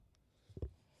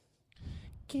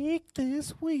Geek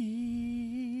This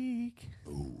Week.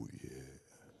 Oh, yeah.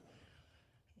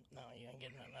 No, you ain't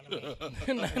getting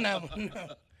none out of me.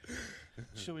 no.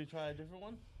 Should we try a different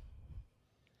one?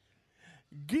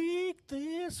 Geek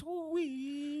This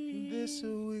Week. This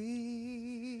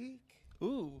week.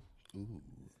 Ooh. Ooh.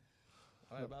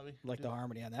 All right, Bobby. Like the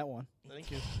harmony on that one.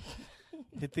 Thank you.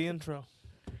 Hit the intro.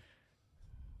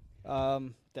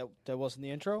 That wasn't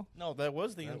the intro. No, that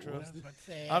was the That intro. was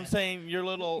I'm saying your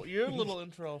little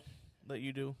intro that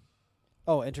you do.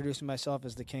 Oh, introducing myself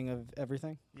as the king of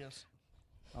everything. Yes.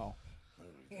 Oh.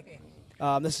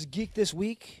 This is Geek This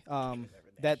Week.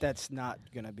 That's not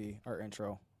gonna be our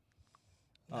intro.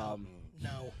 No.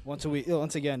 Once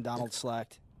again, Donald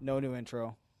slacked. No new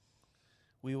intro.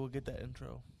 We will get that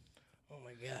intro. Oh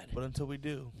my God. But until we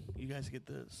do, you guys get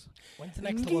this. When's the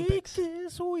next Olympics? Geek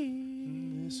This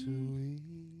Week. This week.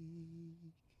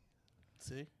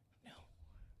 See?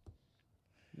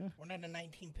 We're not a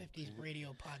 1950s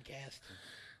radio podcast.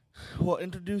 Well,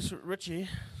 introduce Richie.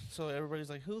 So everybody's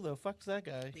like, who the fuck's that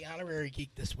guy? The honorary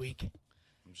geek this week.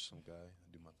 I'm just some guy.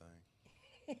 I do my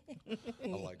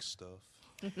thing. I like stuff.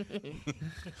 I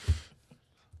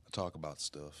talk about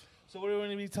stuff. So what are we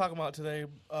going to be talking about today,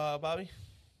 Bobby?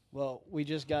 Well, we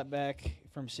just got back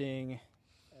from seeing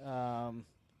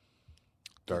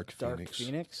Dark Phoenix.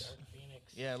 Phoenix.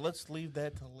 Yeah, let's leave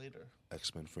that till later.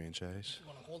 X-Men franchise. You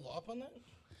want to hold off on that?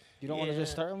 You don't want to just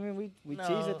Yeah. start? I mean, we No.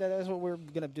 teased it. That's what we're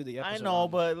gonna do the episode. I know,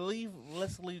 on. but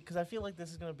let's leave, because I feel like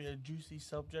this is going to be a juicy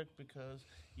subject because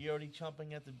you're already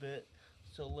chomping at the bit.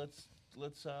 So let's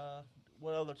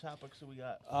what other topics do we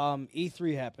got?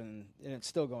 E3 happened and it's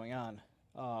still going on.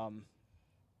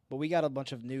 But we got a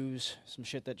bunch of news, some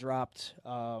shit that dropped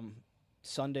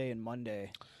Sunday and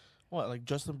Monday. What, like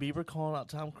Justin Bieber calling out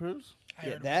Tom Cruise? I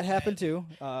Yeah, heard that about happened too.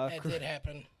 That did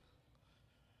happen.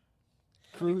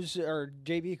 Cruz or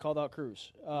JB called out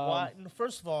Cruz. Why?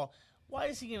 First of all, why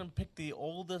is he going to pick the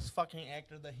oldest fucking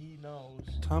actor that he knows?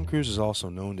 Tom Cruise is also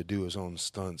known to do his own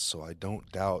stunts, so I don't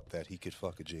doubt that he could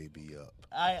fuck a JB up.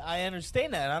 I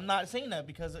understand that. I'm not saying that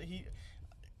because he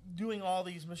doing all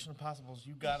these Mission Impossibles,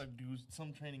 you got to do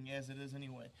some training as it is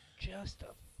anyway. Just a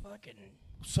fucking...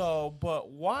 So, but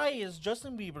why is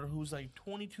Justin Bieber, who's like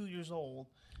 22 years old,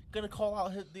 going to call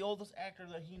out the oldest actor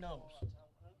that he knows?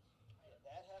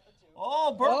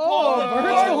 Oh, Bert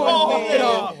Bert's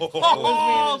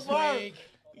Oh, This Bert. week.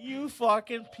 You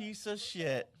fucking piece of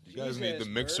shit. You guys need Jesus, the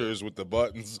mixers with the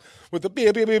buttons, with the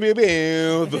beep, beep, beep, beep, beep,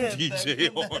 the DJ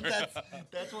horn.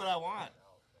 That's what I want.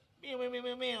 Meow, meow, meow,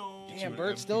 meow, meow. Damn,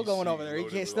 Bert's still going over there.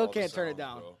 He still can't turn it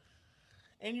down.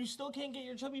 And you still can't get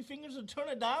your chubby fingers to turn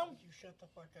it down? You shut the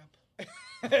fuck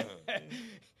up.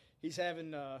 He's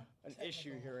having an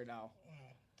issue here right now.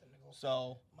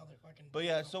 So, Motherfucking... but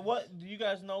yeah, so what, do you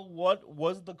guys know what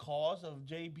was the cause of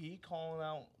JB calling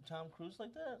out Tom Cruise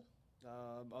like that?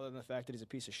 Other than the fact that he's a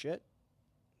piece of shit.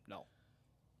 No.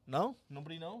 No?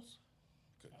 Nobody knows?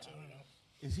 I don't know.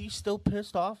 Is he still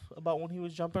pissed off about when he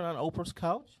was jumping on Oprah's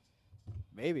couch?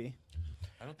 Maybe.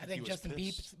 I think Justin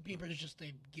Bieber is just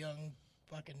a young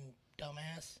fucking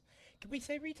dumbass. Can we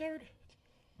say retard?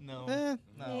 No.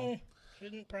 Eh,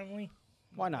 Shouldn't, probably.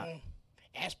 why not?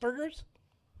 Asperger's?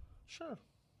 Sure.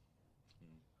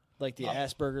 Like the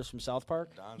Aspergers from South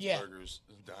Park? Don's Yeah. Burgers.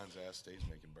 Don's ass stays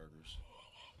making burgers.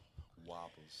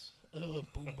 Whoppers. Ugh,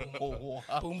 boom, boom. Oh,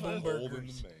 wow. Boom, boom Old in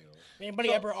burgers. the mail. Anybody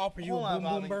So, ever offer you a hold on, boom,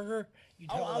 boom Bobby. burger? You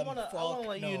tell I them, want to fuck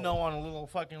let no. you know on a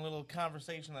little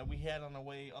conversation that we had on the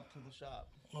way up to the shop.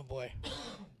 Oh, boy.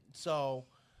 So,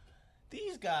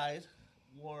 these guys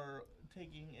were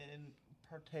taking and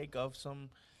partake of some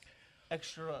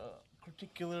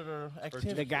extracurricular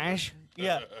activity. The guys?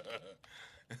 Yeah.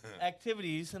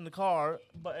 Activities in the car,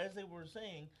 but as they were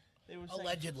saying,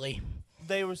 Allegedly.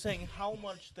 they were saying how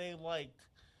much they liked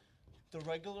the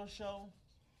regular show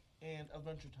and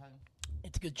Adventure Time.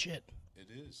 It's good shit. It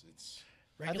is. It's.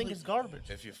 I think it's garbage.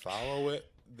 If you follow it,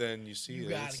 then you see You it.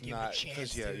 gotta It's give it a not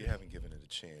chance, you dude. haven't given it a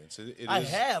chance. It I is-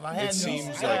 have. I had It seems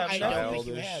no- like I don't think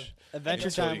you childish. have. Adventure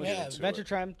Until Time. you get into Adventure it.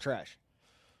 Time, trash.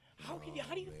 How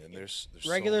do you... Man, there's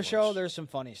Regular so show, much. there's some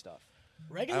funny stuff.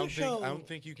 Regular show... I don't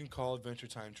think you can call Adventure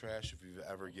Time trash if you've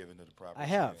ever given it a proper I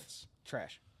have. chance.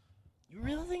 Trash. You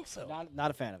really think so?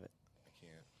 Not a fan of it. I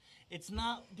can't. It's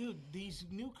not, dude. These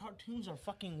new cartoons are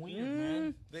fucking weird,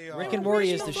 man. They are. Rick and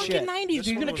Morty is the fucking shit. 90s. This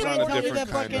You're one gonna was try on and a tell me that different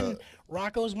fucking kinda-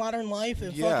 Rocco's Modern Life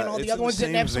and Yeah, fucking all it's the other in ones didn't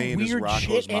same have some vein as weird Rocko's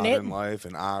shit in Modern it? Life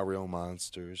and Our Real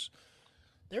Monsters.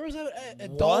 There was a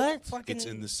adult What? fucking... It's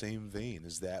in the same vein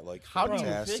as that, like How do you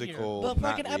fantastical. The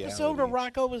fucking not episode where reality.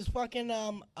 Rocco was fucking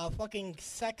a fucking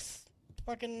sex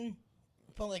fucking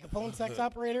Phone like a phone sex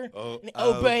operator. Oh, And,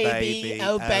 oh, baby, baby,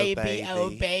 oh oh, baby, oh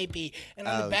baby. baby, and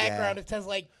on Oh, the background yeah. it says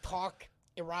like talk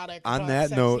erotic. On talk that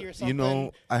sexy note, or something. you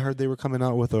know, I heard they were coming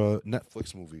out with a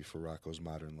Netflix movie for Rocco's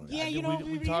Modern Life. Yeah, I you did- know, we we've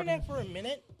been talked- hearing that for a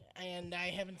minute, and I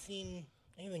haven't seen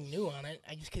anything new on it.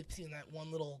 I just kept seeing that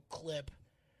one little clip,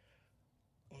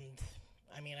 and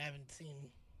I mean, I haven't seen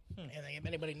anything. If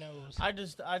anybody knows, I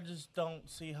just don't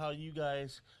see how you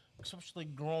guys, especially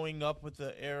growing up with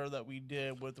the era that we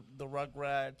did with the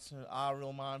Rugrats and Our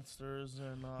Real Monsters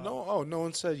and No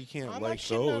one said you can't I'm like not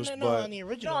shitting those, on, but on the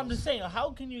original. No, I'm just saying,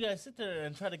 how can you guys sit there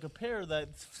and try to compare that,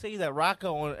 say that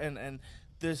Rocco and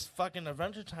this fucking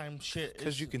Adventure Time shit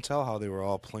because is, you can tell how they were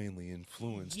all plainly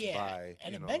influenced yeah, by,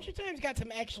 and you know, Adventure Time's got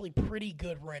some actually pretty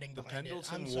good writing the behind it. I'm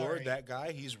Pendleton sorry. Ward. That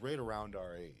guy, he's right around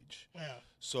our age. Yeah.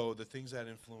 So the things that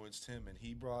influenced him and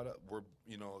he brought up were,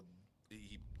 you know,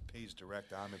 he pays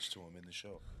direct homage to him in the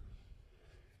show.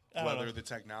 I don't Whether know. the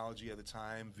technology of the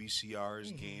time,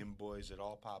 VCRs, Game Boys, it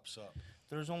all pops up.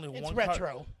 there's only It's one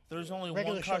retro. there's only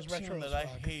Regular one show's cartoon retro that as I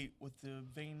fuck. hate with the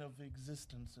vein of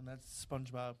existence, and that's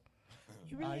SpongeBob.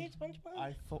 You really I- hate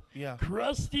SpongeBob? Yeah.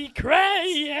 Krusty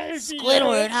Krab.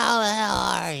 Squidward, how the hell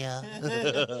are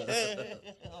you?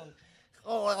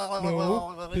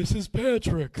 No, this is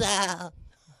Patrick.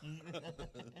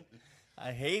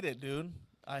 I hate it, dude.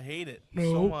 I hate it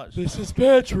so much. is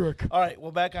Patrick. All right,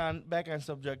 well, back on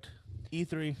subject.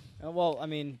 E3. Well, I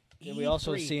mean, we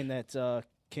also E3. seen that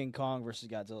King Kong versus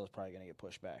Godzilla is probably going to get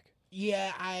pushed back.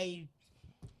 Yeah,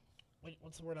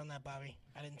 what's the word on that, Bobby?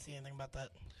 I didn't see anything about that.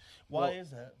 Why Well,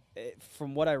 is that?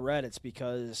 From what I read, it's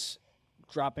because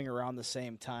dropping around the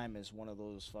same time as one of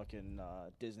those fucking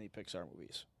Disney Pixar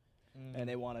movies. And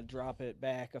they want to drop it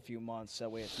back a few months. That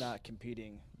way it's not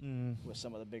competing with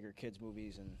some of the bigger kids'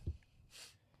 movies and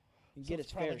get it's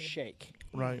its fair probably- shake.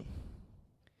 Right.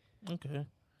 Okay.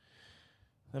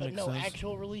 That But makes no sense.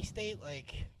 actual release date,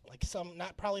 like some,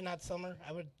 probably not summer.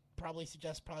 I would probably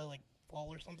suggest probably like fall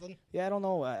or something. Yeah, I don't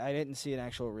know. I didn't see an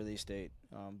actual release date,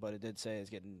 but it did say it's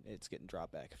getting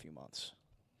dropped back a few months.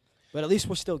 But at least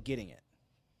we're still getting it.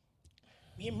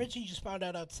 Me and Richie just found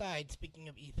out outside, speaking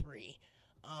of E3,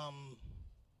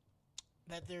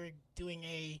 that they're doing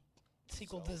a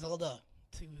sequel to Zelda,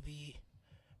 to the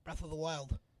Breath of the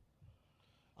Wild.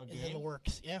 A Is in the game?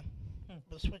 works, yeah.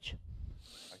 For the Switch.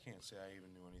 I can't say I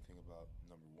even knew anything about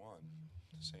number one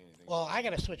to say anything. Well, I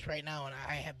got a Switch right now, and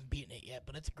I haven't beaten it yet,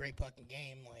 but it's a great fucking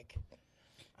game. Like,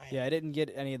 Yeah, I didn't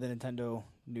get any of the Nintendo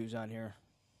news on here,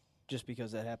 just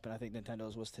because that happened. I think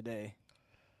Nintendo's was today,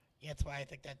 yeah, that's why I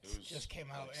think that it was just came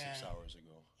out. like Yeah. 6 hours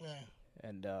ago. Yeah.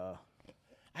 and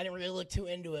I didn't really look too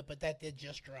into it, but that did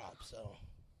just drop. So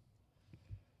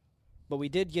but we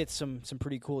did get some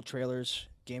pretty cool trailers,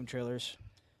 game trailers.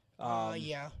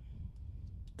 yeah,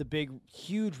 The big,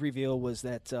 huge reveal was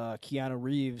that Keanu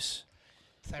Reeves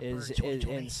is in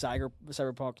 2020.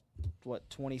 Cyberpunk,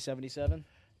 2077?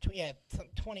 Yeah,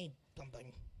 20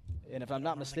 something. And if I'm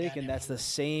not remember the mistaken, goddamn that's the number.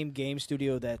 same game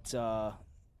studio that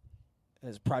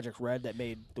is Project Red that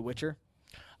made The Witcher.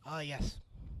 Yes.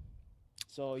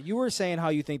 So you were saying how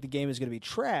you think the game is going to be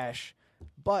trash,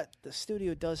 but the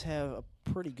studio does have a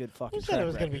pretty good fucking Who said it track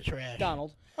was going to be record. trash?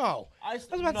 Donald. Oh, I I was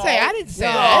about to say, I didn't say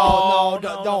that. No,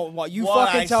 don't. What, you What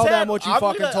fucking I tell said- them what you I'm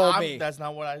fucking gonna- told I'm- me. That's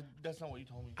not what you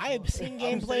told me. I have seen I'm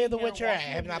gameplay sitting of The here Witcher. I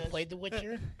watching have not this. played The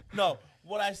Witcher. No,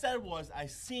 what I said was I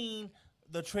seen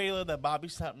the trailer that Bobby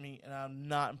sent me, and I'm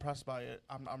not impressed by it.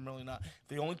 I'm really not.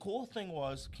 The only cool thing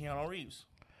was Keanu Reeves.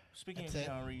 Speaking That's of it.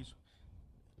 Keanu Reeves,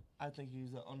 I think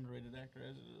he's an underrated actor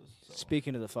as it is. So,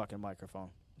 Speaking to the fucking microphone.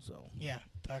 Yeah,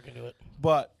 talking to it.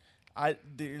 but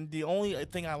the only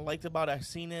thing I liked about it, I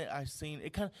seen it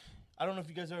kind of. I don't know if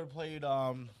you guys ever played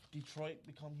Detroit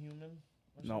Become Human.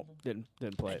 or No, something?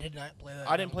 didn't play I it. did not play that.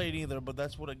 I didn't play it either, but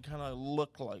that's what it kind of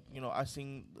looked like. You know, I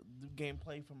seen the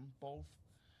gameplay from both,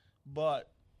 but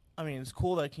I mean, it's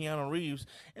cool that Keanu Reeves.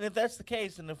 And if that's the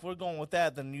case, and if we're going with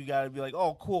that, then you got to be like,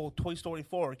 oh, cool, Toy Story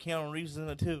 4, Keanu Reeves is in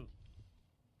it too.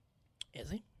 Is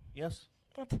he? Yes.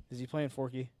 What? Is he playing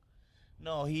Forky?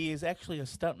 No, he is actually a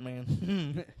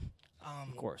stuntman.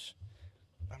 Of course.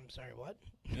 I'm sorry, what?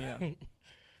 Yeah.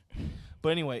 But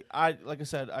anyway, like I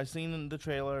said, I seen the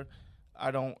trailer.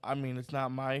 I mean, it's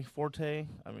not my forte.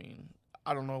 I mean,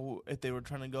 I don't know if they were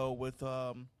trying to go with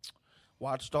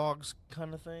Watch Dogs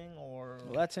kind of thing or.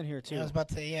 Well, that's in here too. Yeah, I was about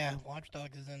to say, yeah, Watch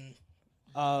Dogs is in.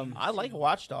 I like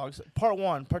Watch Dogs. Part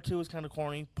 1, Part 2 was kind of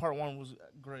corny. Part 1 was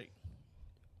great.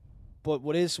 But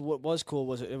what was cool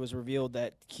was it was revealed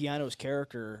that Keanu's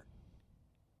character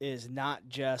is not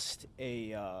just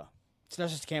it's not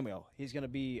just a cameo. He's going to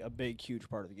be a big, huge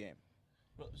part of the game.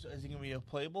 So is he gonna be a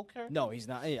playable character? No, he's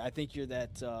not. Hey, I think you're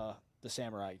that the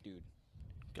samurai dude.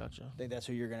 Gotcha. I think that's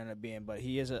who you're going to end up being. But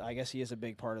I guess he is a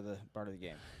big part of the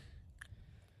game.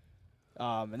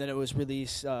 And then it was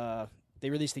released. They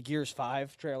released the Gears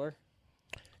 5 trailer.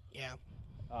 Yeah.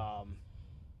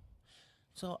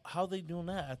 So how they doing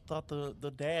that? I thought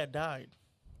the dad died.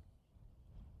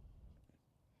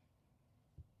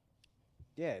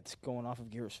 Yeah, it's going off of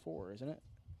Gears 4, isn't it?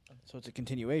 So it's a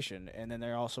continuation. And then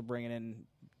they're also bringing in,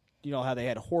 you know how they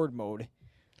had Horde mode?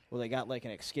 Well, they got like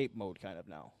an escape mode kind of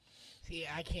now. See,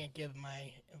 I can't give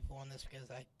my info on this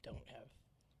because I don't have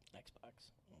Xbox.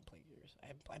 I don't play Gears.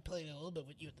 I played it a little bit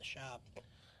with you at the shop.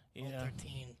 Yeah.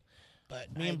 13.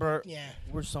 But Me and Bert, yeah.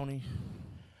 we're Sony.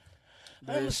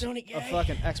 I'm a There's Sony guy. a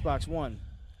fucking Xbox One,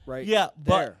 right? Yeah,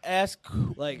 there. but ask.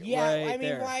 Like, Yeah, right I mean,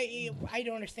 there. why? I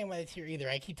don't understand why it's here either.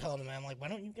 I keep telling them, I'm like, why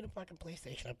don't you get a fucking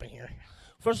PlayStation up in here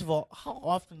First of all, how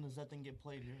often does that thing get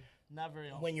played here? Not very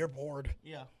often. when you're bored?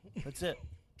 Yeah, that's it.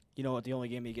 You know what the only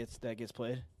game that gets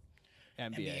played?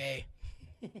 NBA.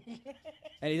 NBA.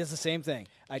 And he does the same thing.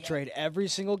 I trade every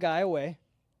single guy away,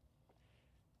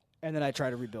 and then I try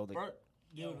to rebuild it. Bert,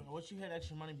 dude, I wish you had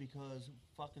extra money because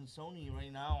fucking Sony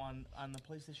right now on the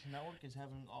PlayStation Network is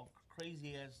having a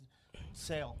crazy ass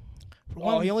sale.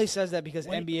 Oh, he only says that because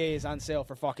Why- NBA is on sale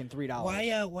for fucking $3.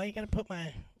 Why you gotta put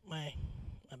my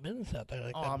business out there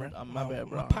like that, bro? My bad,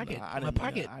 bro. My pocket. I My didn't mean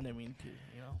pocket. to- I didn't mean to.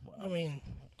 You know. I mean,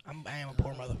 I am a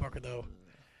poor motherfucker though.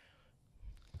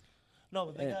 No,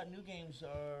 but they Yeah. got new games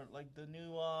like the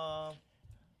new.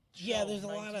 Yeah, show, there's a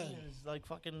lot of. 19 is like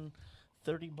fucking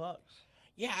 $30.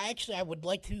 Yeah, actually, I would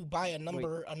like to buy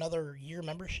another year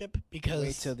membership because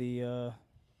Wait till the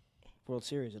World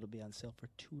Series. It'll be on sale for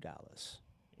 $2.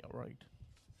 Yeah, right.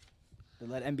 They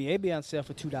let NBA be on sale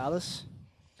for $2.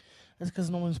 That's because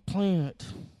no one's playing it.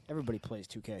 Everybody plays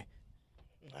 2K.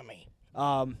 I mean,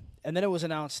 And then it was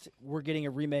announced we're getting a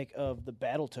remake of the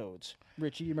Battletoads.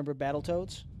 Richie, you remember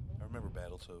Battletoads? I remember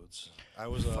Battletoads. I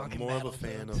was Fucking more of a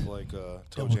fan Battletoads. of like Toe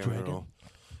Double Jam Dragon. Earl.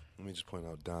 Let me just point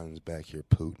out Don's back here,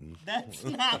 Putin. That's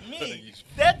not me.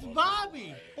 That's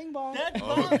Bobby. Bing bong. That's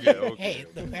Bobby. hey,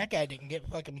 the fat guy didn't get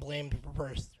fucking blamed for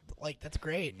first. Like, that's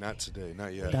great. Not today,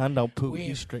 not yet. Don don't poop. We-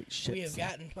 He's straight shit. We have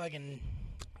gotten fucking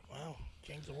wow,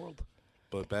 changed the world.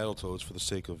 But Battletoads, for the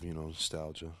sake of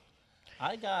nostalgia.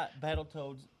 I got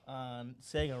Battletoads on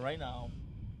Sega right now,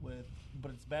 but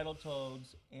it's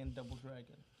Battletoads and Double Dragon.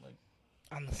 Like,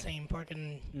 On the same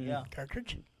fucking yeah,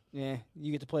 cartridge. Yeah,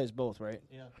 you get to play as both, right?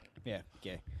 yeah. Yeah,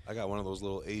 okay. I got one of those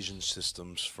little Asian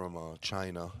systems from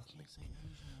China.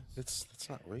 It's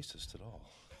not racist at all.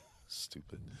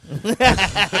 Stupid.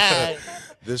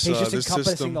 This He's just this encompassing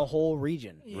system, the whole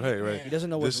region. right. He doesn't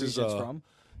know what This is, region it's from.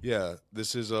 Yeah,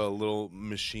 this is a little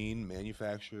machine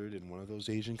manufactured in one of those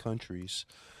Asian countries,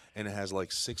 and it has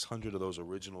like 600 of those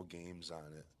original games on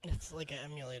it. It's like an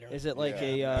emulator. Is it like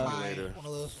Yeah, a... Pi, emulator one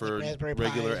of those, for like, Raspberry Pis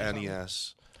regular or something.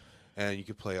 NES, and you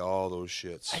can play all those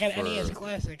shits. I got for- NES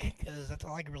Classic because that's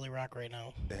all I can really rock right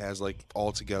now. It has like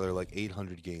altogether like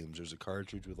 800 games. There's a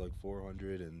cartridge with like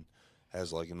 400 and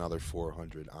has like another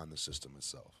 400 on the system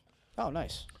itself. Oh,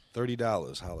 nice.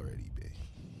 $30. Holler at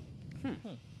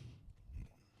eBay.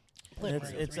 Played It's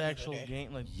Mario 3 it's the other actual day.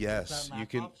 game. Like, Yes, it's not you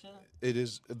can. knockoff shit? It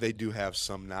is. They do have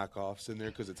some knockoffs in there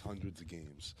because it's hundreds of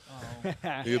games. Oh.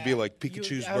 It would be like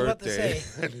Pikachu's I was about to birthday,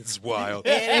 say. and it's wild.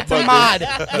 It's But a mod.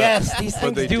 Yes, these but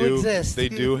things they do do- exist. they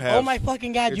do Oh have- my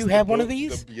fucking god, it's you the have one of bo-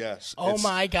 these? Yes. Oh it's-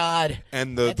 my god.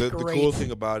 And That's the cool great. thing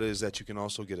about it is that you can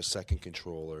also get a second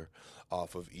controller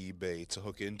off of eBay to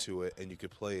hook into it, and you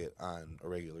could play it on a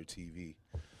regular TV.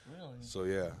 Really? So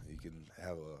yeah, you can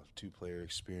have a 2-player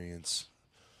experience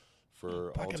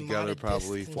for Fucking altogether modded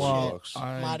probably discs and $40. shit.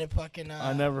 I- Modded fucking.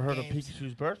 I never heard games. of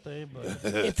Pikachu's birthday, but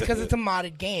It's because it's a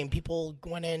modded game. People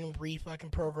went in,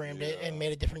 fucking programmed it, and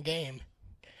made a different game.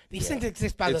 These things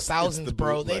exist by the It's thousands, the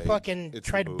bro. They bootleg. fucking It's the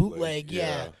tried to bootleg,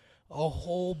 yeah. a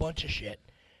whole bunch of shit.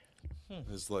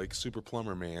 It's like Super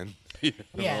Plumber Man.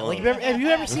 Yeah, like have you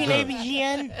ever seen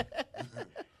AVGN?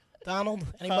 Donald,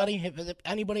 anybody? Have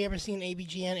anybody ever seen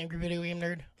AVGN, Angry Video Game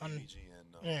Nerd?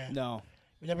 Yeah, No.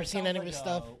 you've never seen any of his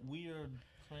stuff. Weird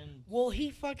trend. Well,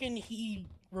 he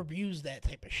reviews that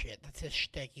type of shit. That's his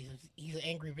shtick. He's an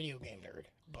angry video game nerd.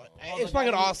 But Oh, it's the guy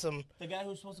fucking who- awesome. The guy who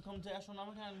was supposed to come to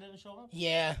Astronomica and didn't show up.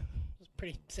 Yeah, it's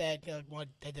pretty sad.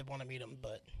 I did want to meet him,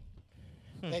 but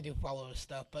I do follow his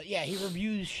stuff. But yeah, he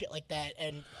reviews shit like that,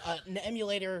 and an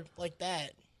emulator like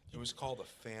that, It was called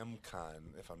a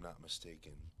Famicom, if I'm not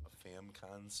mistaken. A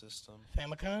Famicom system?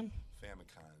 Famicom.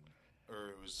 Famicom. Or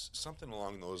it was something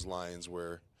along those lines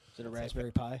where, Is it a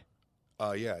Raspberry Pi?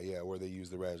 yeah, where they use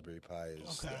the Raspberry Pi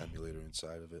as Okay. the emulator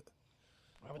inside of it.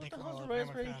 Why would they What the call hell's it a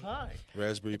Raspberry Famicom? Pi?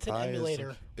 Raspberry It's an Pi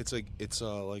emulator. it's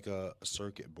like a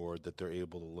circuit board that they're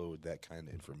able to load that kind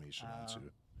of information onto.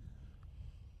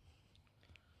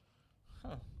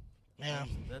 Huh. Yeah.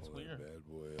 That's Pull that weird. Bad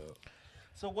boy up.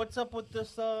 So what's up with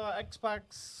this Xbox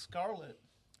Scarlet?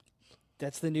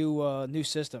 That's the new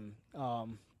system.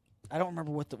 I don't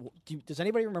remember what does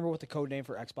anybody remember what the code name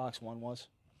for Xbox One was?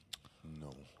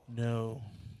 No. No.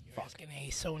 You're asking a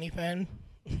Sony fan?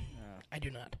 I do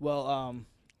not. Well,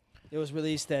 it was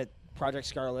released at Project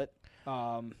Scarlet, the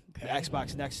Okay.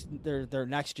 Xbox their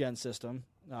next gen system.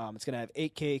 It's gonna have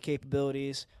 8K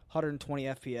capabilities, 120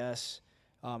 FPS,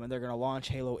 and they're gonna launch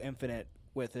Halo Infinite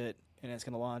with it, and it's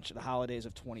gonna launch at the holidays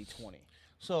of 2020.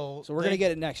 So So we're gonna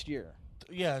get it next year.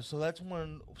 Yeah, so that's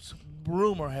when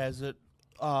rumor has it.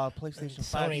 PlayStation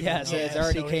 5. Sony- Yes, Yeah, it's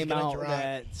already Sony's came gonna out drop.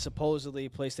 that supposedly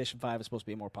PlayStation 5 is supposed to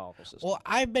be a more powerful system. Well,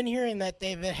 I've been hearing that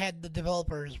they've had the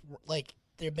developers, like,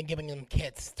 they've been giving them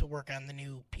kits to work on the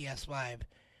new PS5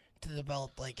 to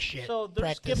develop, like, shit. So they're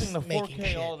practice skipping the making 4K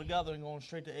shit. altogether and going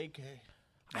straight to 8K.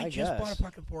 I I just bought guess. a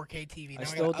fucking 4K TV. I Now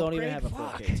still gotta don't even upgrade? have a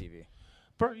 4K Fuck. TV.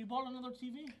 Bert, you bought another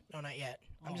TV? No, not yet.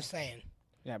 I'm Oh. just saying.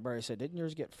 Yeah, Barry said, didn't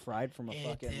yours get fried from a It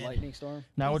fucking did. lightning storm?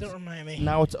 Now Please it's don't remind me.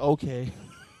 now it's okay.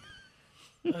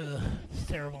 Ugh, it's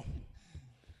terrible.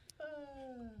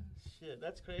 Shit,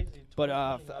 that's crazy. But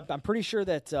 2020, I'm pretty sure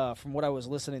that from what I was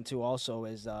listening to also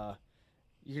is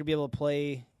you're gonna be able to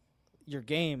play your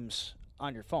games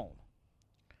on your phone.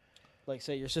 Like,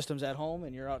 say your system's at home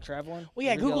and you're out traveling. Well,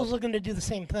 yeah, you're gonna be Google's able, looking to do the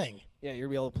same thing. yeah, you're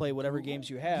gonna be able to play whatever games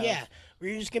you have. Yeah,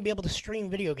 where you're just going to be able to stream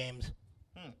video games.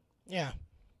 Hmm. Yeah.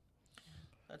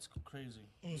 That's crazy.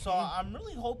 Mm-hmm. So I'm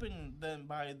really hoping then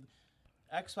by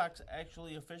Xbox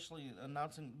actually officially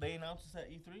announcing, they announced this at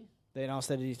E3. They announced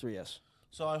that at E3. Yes.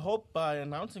 So I hope by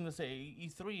announcing this at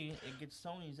E3, it gets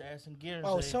Sony's ass in gear. And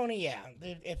Oh, say, Sony, yeah.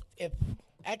 If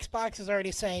Xbox is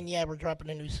already saying, yeah, we're dropping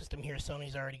a new system here,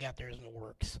 Sony's already got theirs in the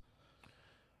works.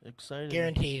 excited.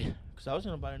 Guaranteed. Because I was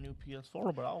going to buy a new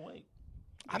PS4, but I'll wait.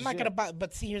 I'm not going to buy,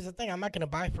 but see, here's the thing. I'm not going to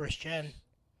buy first gen.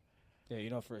 Yeah, you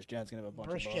know, first gen's gonna have a bunch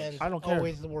First of gen, bugs. I don't care.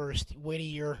 always the worst. Wait a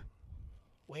year.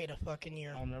 Wait a fucking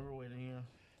year. I'll never wait a year.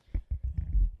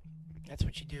 That's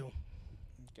what you do.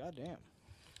 God damn.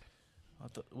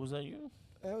 Was that you?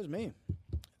 That was me.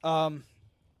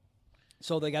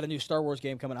 So they got a new Star Wars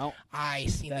game coming out. I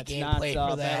seen That's the not gameplay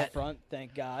for that. Battlefront,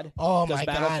 thank God. Oh Because my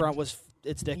Battlefront god. was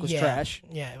its dick was Yeah. trash.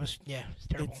 Yeah, it was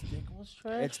terrible. Its dick was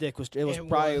trash? Its dick was It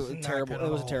probably was not terrible. good It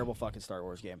at was a all. terrible fucking Star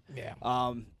Wars game. Yeah.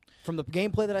 From the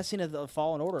gameplay that I seen of the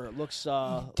Fallen Order, it looks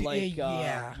like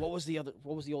yeah. what was the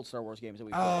old Star Wars games that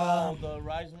we played? The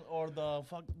Rising or the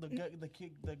fuck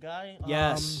the guy.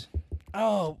 Yes.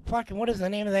 Oh, fucking, what is the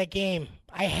name of that game?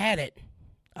 I had it.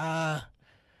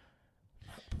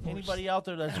 Anybody out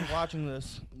there that's watching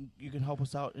this, you can help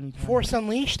us out anytime. Force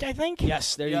Unleashed, I think?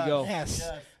 Yes, there you go. Yes.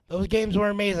 Yes. Those games were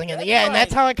amazing. And That's yeah, and what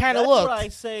that's how it kind of That's looked. what I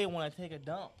say when I take a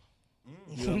dump.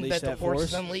 You unleash that the that Force force.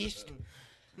 is Unleashed.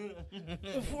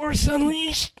 The Force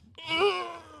Unleashed.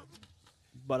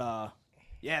 But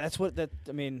yeah, that's what that.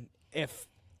 I mean, if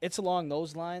it's along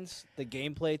those lines, the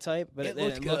gameplay type, but It it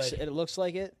looked looks good. it looks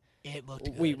like it. It looked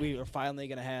good. We are finally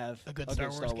gonna have A good Star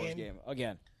Wars game? game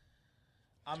again.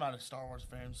 I'm not a Star Wars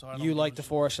fan, so I don't You give like a the shit.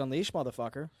 Force Unleashed,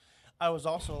 motherfucker? I was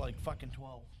also like fucking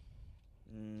 12,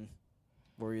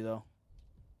 Were you though?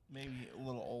 maybe a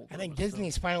little old. I think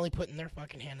Disney's finally putting their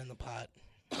fucking hand in the pot.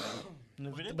 in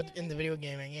the video But in the video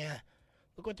gaming, yeah.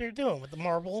 Look what they're doing with the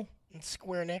Marvel and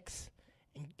Square Enix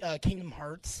and Kingdom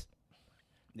Hearts.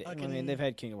 I Fucking- mean, they've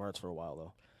had Kingdom Hearts for a while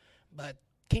though. But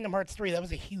Kingdom Hearts 3, that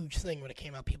was a huge thing when it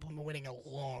came out. People have been waiting a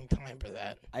long time for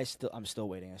that. I'm still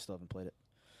waiting. I still haven't played it.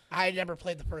 I never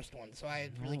played the first one, so I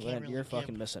really Well, can't then really you're give-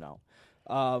 fucking missing out.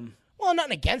 Well,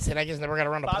 nothing against it. I just never got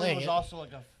around to Bobby playing was it. also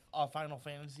like a Final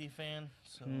Fantasy fan,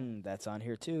 so That's on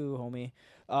here too, homie.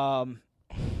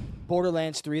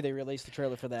 Borderlands 3, they released the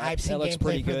trailer for that. I've seen that looks gameplay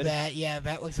pretty for good. that. Yeah,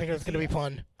 that looks like it's going to be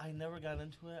fun. I never got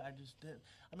into it. I just did.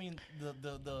 I mean,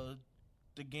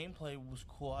 the gameplay was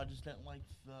cool. I just didn't like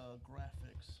the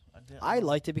graphics. I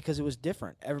liked it because it was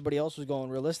different. Everybody else was going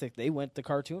realistic. They went the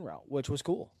cartoon route, which was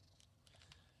cool.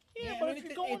 Yeah, Yeah, but I mean, if it you're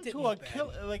did- it going didn't to a look bad.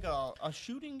 kill, like a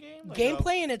shooting game, like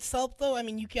Gameplay in itself, though, I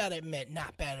mean, you got to admit,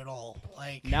 not bad at all.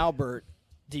 Like, Now, Bert,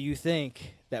 do you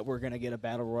think that we're going to get a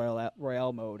Battle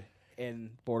Royale mode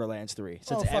in Borderlands 3?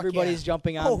 Since fuck everybody's yeah.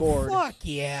 jumping on oh, board. fuck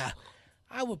yeah.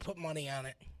 I would put money on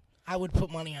it. I would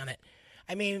put money on it.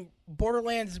 I mean,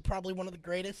 Borderlands is probably one of the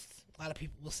greatest. A lot of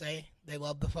people will say they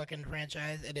love the fucking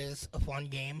franchise. It is a fun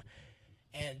game.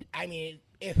 And, I mean,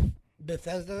 if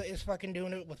Bethesda is fucking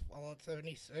doing it with Fallout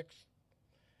 76,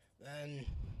 then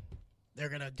they're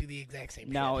gonna do the exact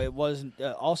same. Now, shit. it was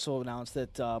also announced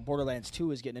that Borderlands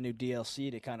 2 is getting a new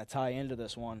DLC to kind of tie into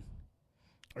this one.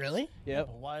 Really Yep.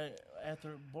 But why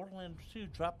after Borderlands 2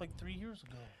 dropped like 3 years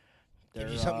ago? gives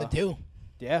They're, you something to do.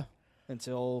 Yeah,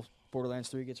 until Borderlands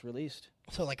 3 gets released.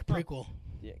 So like a prequel.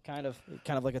 Yeah, kind of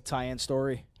like a tie-in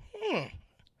story.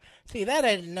 See that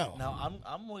I didn't know. Now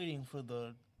I'm waiting for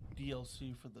the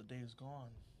DLC for the Days Gone.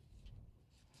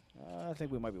 I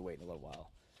think we might be waiting a little while.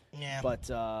 Yeah. But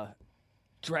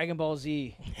Dragon Ball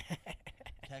Z,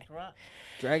 Kakarot.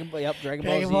 Dragon Ball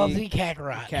Dragon Ball Z, Z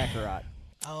Kakarot. Kakarot.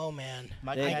 Oh man,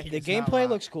 My The Kakarot's not gameplay rock.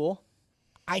 looks cool.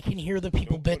 I can hear the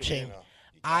people Don't put it bitching. in a-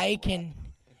 I can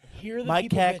hear the My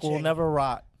people cack bitching. will never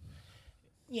rot.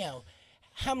 You know,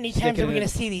 how many Stick times it are we in going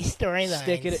a- to see these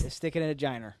storylines? Stick it in a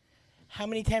giner. How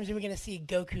many times are we going to see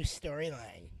Goku's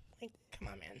storyline? Like, come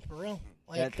on, man, for real.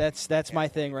 Like, That's my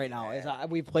thing right now.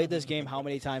 We've played this game how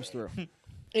many times through?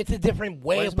 it's a different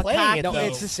way Where's of playing Macaque? it. No, though.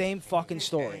 it's the same fucking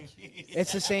story.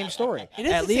 It's the same story. It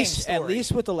is at the same least story. At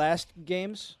least with the last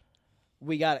games,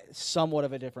 we got somewhat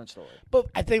of a different story. But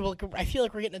I feel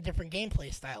like we're getting a different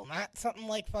gameplay style, not something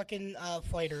like fucking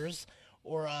fighters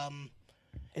or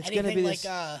It's anything gonna be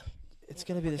like it's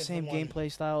gonna be the fuck is same the one?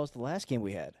 gameplay style as the last game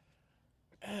we had.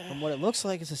 From what it looks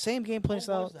like, it's the same gameplay What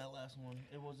style. was that last one?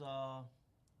 It was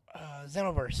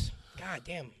Xenoverse. God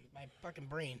damn, my fucking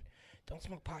brain. Don't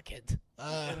smoke pot, kids.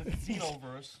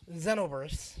 Xenoverse.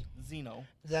 Xenoverse.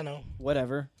 Xeno.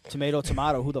 Whatever.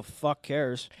 Tomato. Who the fuck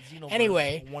cares? Xenoverse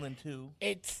Anyway. 1 and 2.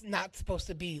 It's not supposed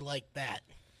to be like that.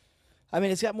 I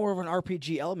mean, it's got more of an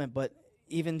RPG element, but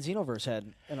even Xenoverse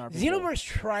had an RPG. Xenoverse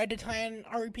tried to tie in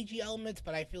RPG elements,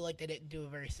 but I feel like they didn't do a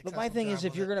very successful But my thing job is,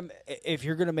 if of it.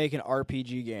 you're gonna make an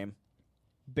RPG game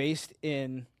based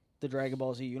in the Dragon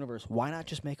Ball Z universe, why not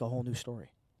just make a whole new story?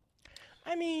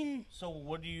 I mean, So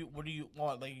what do you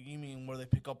want? Like you mean where they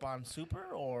pick up on Super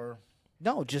or?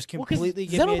 No, just well, 'cause completely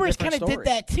give me a Xenoverse different kind of story. did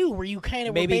that too, where you kind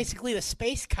of were Maybe- basically the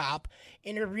space cop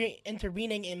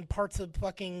intervening in parts of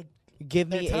fucking Give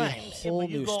me their a times. whole Yeah,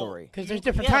 but you new go- story. because there's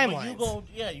different But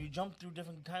timelines. you jump through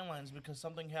different timelines because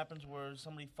something happens where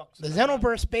somebody fucks. The something up.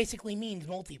 Xenoverse basically means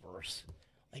multiverse.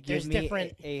 Like Give there's me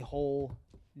different. a whole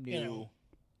new know.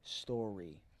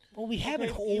 story. Well, we have a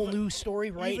Okay, whole even- new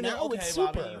story right Even now if, with okay,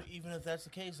 Super. Bobby, even if that's the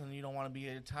case, and you don't want to be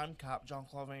a time cop,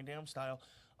 Jean-Claude Van Damme style.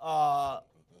 Wow.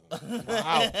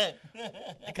 I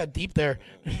got deep there.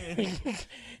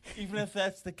 Even if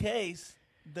that's the case,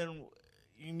 then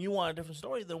and you want a different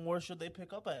story, then where should they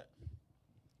pick up at?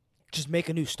 Just make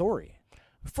a new story.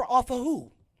 For off of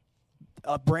who?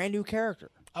 A brand new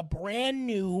character. A brand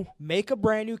new. Make a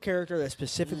brand new character that's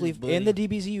specifically in the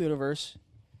DBZ universe.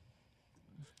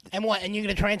 And what? And you're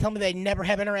gonna try and tell me they never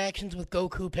have interactions with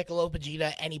Goku, Piccolo,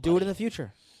 Vegeta, anybody? Do it in the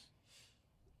future.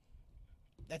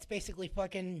 That's basically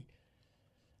fucking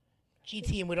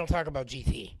GT, and we don't talk about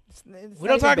GT. It's We not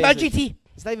don't talk even about basic. GT.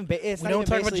 It's not even. It's We not don't even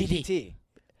talk about basically GT.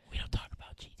 We don't talk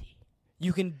about GT.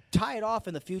 You can tie it off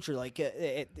in the future, like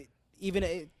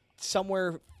even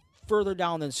somewhere further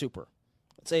down than Super.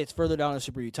 Let's say it's further down than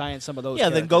Super. You tie in some of those. Yeah,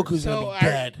 then characters. Goku's gonna be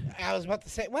dead. I was about to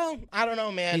say, well, I don't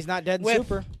know, man. He's not dead in With-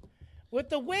 Super. With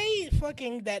the way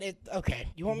fucking that it, okay,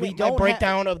 you want We me my don't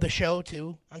breakdown of the show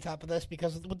too on top of this,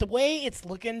 because with the way it's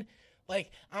looking,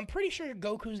 like I'm pretty sure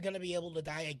Goku's gonna be able to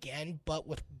die again, but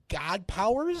with God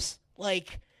powers,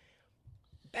 like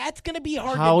that's gonna be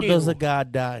hard How to do. does a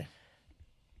god die?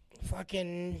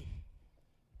 Fucking?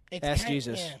 It's Ask kinda-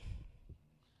 Jesus. yeah.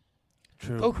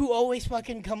 True. Goku always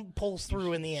fucking pulls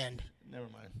through in the end. Never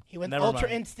mind. He went Never Ultra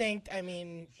mind. Instinct. I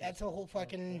mean, that's a whole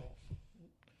fucking.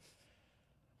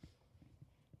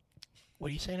 What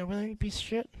are you saying over there, you piece of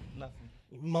shit? Nothing.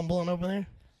 You mumbling over there?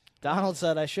 Donald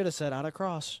said, "I should have said on a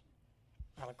cross."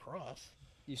 On a cross.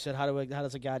 You said, "How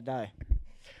does a god die?"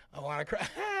 Oh, on a cross.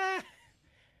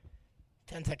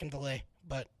 10-second delay,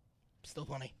 but still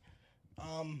funny.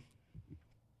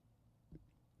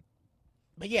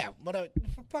 But yeah,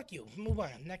 fuck you. Move on.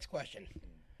 Next question.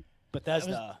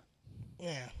 Bethesda.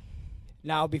 Yeah.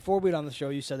 Now, before we went on the show,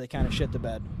 you said they kind of shit the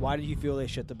bed. Why did you feel they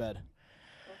shit the bed?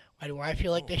 Why do I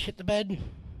feel like they shit the bed?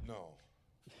 No.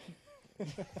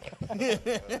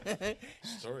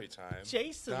 Story time.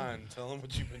 Jason. Don, tell him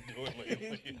what you've been doing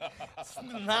lately. It's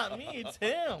not me. It's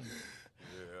him.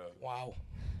 Yeah. Wow.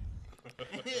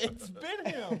 It's been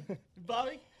him.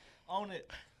 Bobby, own it.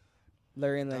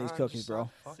 Larry and Lenny's Don, cookies, just bro.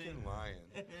 stop fucking lying.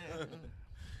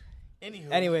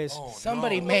 Anywho. Anyways, Oh,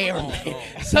 Somebody no. may or Oh, may,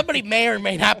 no. somebody may or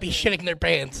may not be shitting their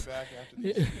pants. Back after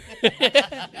this.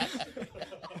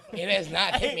 It has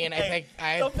not hit me, and I think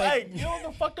You know what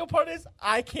the fucked up part is?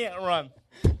 I can't run.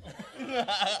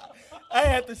 I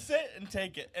had to sit and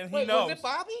take it, and he Wait, knows. was it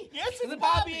Bobby? Yes, Is it's it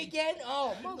Bobby Bobby. again?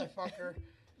 Oh, motherfucker.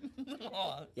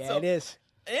 Yeah, So, it is.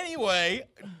 Anyway,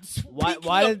 Why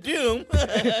speaking did- of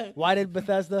Doom? Why did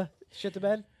Bethesda shit the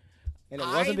bed? And it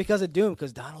wasn't I- because of Doom,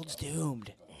 because Donald's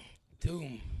doomed.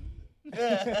 Doom.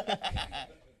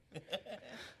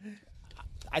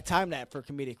 I timed that for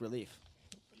comedic relief.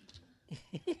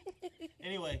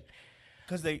 Anyway,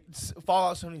 because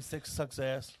Fallout 76 sucks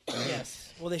ass.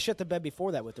 Yes. Well, they shit the bed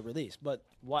before that with the release, but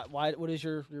why? What is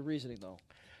your reasoning though?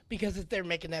 Because if they're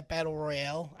making that battle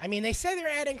royale. I mean, they say they're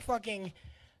adding fucking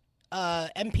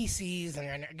NPCs and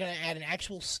they're gonna add an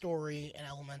actual story and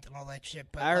element and all that shit.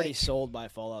 But I already like, sold my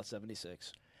Fallout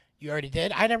 76. you already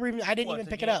did. I didn't even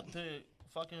pick it up. To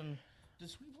fucking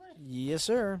just replay. Yes,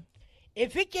 sir.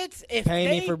 If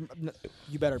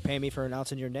You better pay me for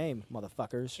announcing your name,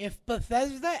 motherfuckers. if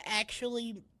Bethesda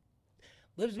actually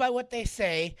lives by what they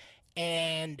say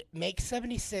and makes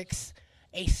 76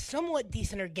 a somewhat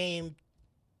decenter game,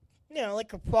 you know,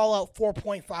 like a Fallout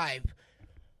 4.5,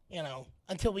 you know,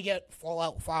 until we get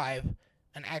Fallout 5,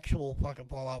 an actual fucking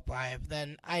Fallout 5,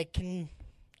 then I can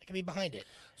be behind it.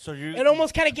 So you It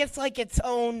almost kind of gets like its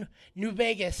own New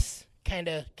Vegas kind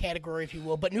of category, if you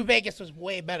will. But New Vegas was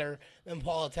way better than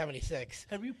Fallout 76.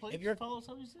 have you played if you're- Fallout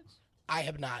 76? I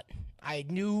have not. I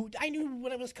knew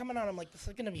when it was coming out. I'm like, this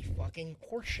is gonna be fucking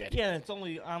horseshit. Yeah, it's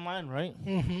only online, right?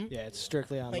 Mm-hmm. Yeah, it's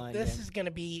strictly online Like this game. is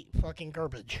gonna be fucking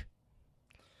garbage.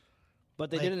 But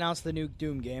they like- did announce the new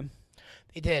Doom game,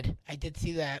 They did. I did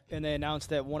see that. and they announced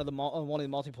that one of the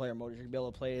multiplayer modes you're gonna be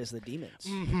able to play is the demons.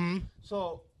 Mm-hmm.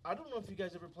 So I don't know if you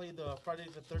guys ever played the Friday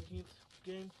the 13th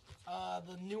game.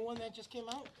 The new one that just came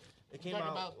out. It came Talking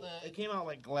out. about the- It came out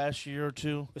like last year or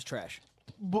two. It was trash.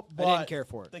 But I didn't care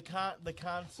for it. The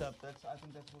concept. I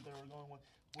think that's what they were going with.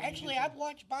 Where you Actually, get I've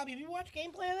watched Bobby. Have you watched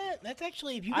gameplay of that? That's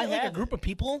actually if you I get like a haven't. group of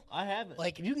people. I haven't.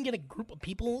 Like if you can get a group of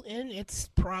people in, it's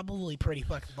probably pretty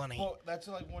fucking funny. Well, that's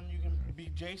like when you can be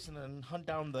Jason and hunt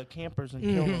down the campers and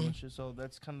kill them and shit. So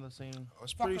that's kind of the same. I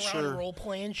was Fuck pretty around sure. and role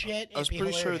playing shit. I was it'd be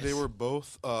pretty sure they hilarious. were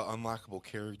both unlockable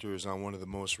characters on one of the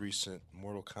most recent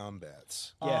Mortal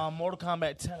Kombats. Yeah. Mortal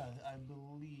Kombat 10, I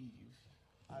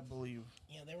believe.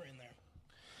 Yeah, they were in there.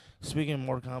 Speaking of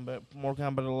Mortal Kombat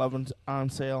 11's on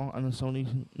sale on the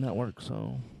Sony network.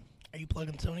 So Are you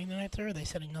plugging Sony tonight, sir? Are they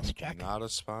setting us check? Not a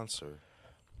sponsor.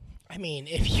 I mean,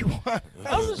 if you want,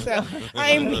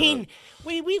 I mean,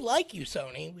 we like you,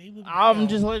 Sony. We I'm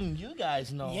just letting you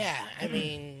guys know. Yeah, I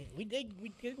mean, we dig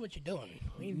what you're doing.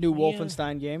 New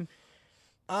Wolfenstein game.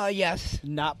 Yes.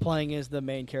 Not playing as the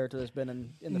main character that's been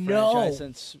in the No. franchise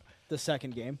since the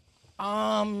second game.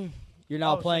 You're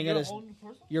now playing it as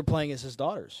you're playing as his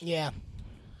daughters. Yeah.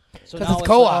 So 'Cause now it's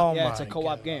co-op. Yeah, it's a Oh my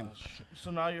co-op game.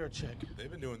 So now you're a chick.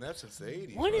 They've been doing that since the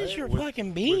 80s. What is right? your With-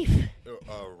 fucking beef?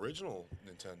 original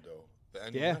Nintendo, the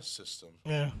NES Yeah. system,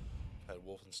 Yeah. had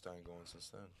Wolfenstein going since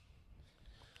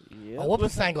then. Yeah. Oh,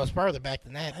 Wolfenstein goes further back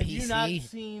than that. Have you not PC.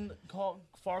 seen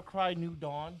Far Cry New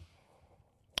Dawn?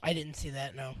 I didn't see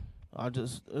that. No.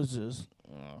 It's just.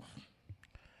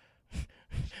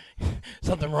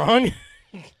 Something wrong?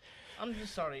 I'm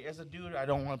just sorry. As a dude, I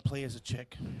don't want to play as a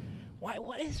chick. Why?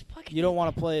 What is fucking? You don't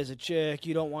want to play as a chick.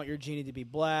 You don't want your genie to be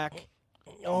black.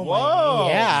 Oh Whoa. my.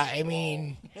 Yeah. I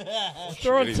mean,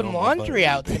 throwing Shitty some on my laundry butt.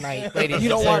 out tonight, ladies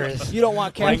You and don't sirs. want. You don't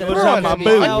want Captain Wranglers America on my to be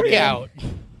boot. laundry Falcon.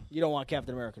 out. You don't want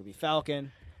Captain America to be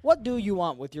Falcon. What do you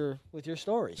want with your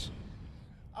stories?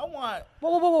 I want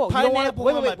Whoa! You don't want pineapple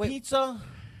on my pizza.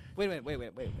 Wait a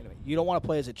minute. You don't want to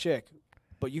play as a chick,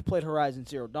 but you played Horizon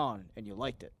Zero Dawn and you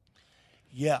liked it.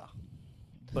 Yeah,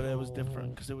 but it was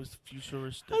different because it was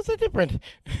futuristic. How's that different?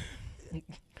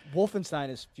 Wolfenstein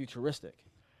is futuristic.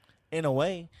 In a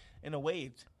way,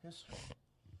 it's history.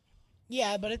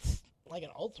 Yeah, but it's like an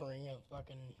altering of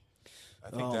fucking. I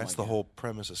think Oh that's my the whole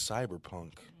premise of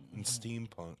cyberpunk and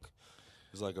steampunk.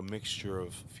 It's like a mixture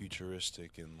of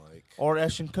futuristic and like. Or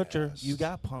Ashton Kutcher, Yes. you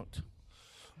got punked.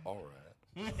 All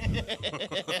right,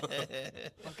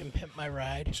 Fucking pimp my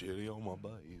ride. chili on my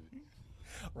butt.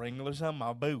 Wranglers on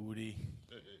my booty.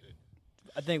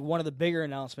 I think one of the bigger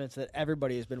announcements that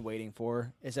everybody has been waiting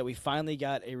for is that we finally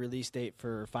got a release date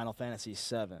for Final Fantasy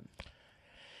VII.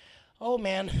 Oh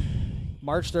man.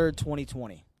 March 3rd,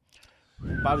 2020.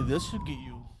 Bobby, this should get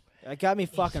you That got me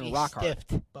fucking He's rock hard.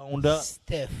 stiffed. boned up.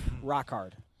 Stiff. Rock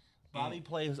hard. Bobby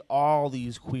plays all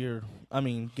these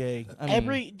gay.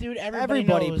 Everybody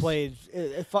Everybody knows. played.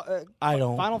 I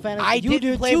don't. Final Fantasy. I you didn't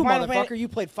did play too, Final motherfucker. You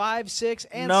played 5, 6,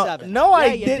 and No, 7. no, I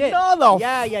you didn't. No, the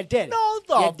Yeah, you did. No,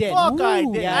 the You did. fuck I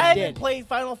Woo. did. Yeah, I you haven't did. played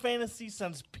Final Fantasy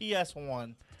since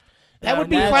PS1. That would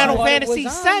be that's Final what it Fantasy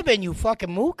was on. VII, you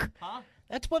fucking mook. Huh?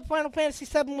 That's what Final Fantasy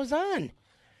VII was on.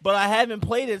 but I haven't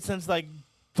played it since like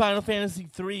Final Fantasy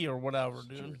 3 or whatever,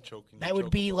 dude. That would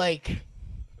be like,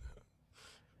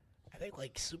 I think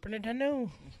like Super Nintendo.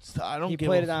 I don't. He give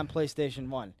played a it on PlayStation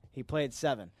 1. He played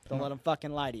 7. Don't let him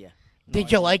fucking lie to you.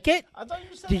 Did you like it? I thought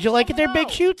you said Did you like it there, Big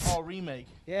Shoots? Oh, remake.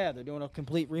 Yeah, they're doing a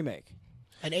complete remake.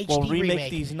 An HD Well, remake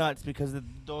remake. these nuts because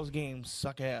those games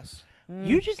suck ass.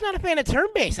 You're just not a fan of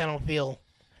turn-based, I don't feel.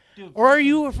 Dude, Or are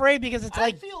you afraid because it's I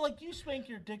like, feel like you spank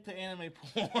your dick to anime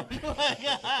porn.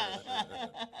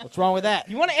 What's wrong with that?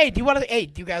 do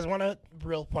you guys want a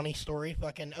real funny story?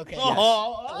 Fucking, okay.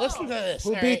 Oh, Listen to this. Who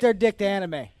all beat right? their dick to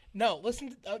anime? No,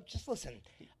 listen. Just listen.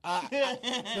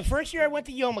 The first year I went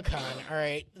to Youmacon, all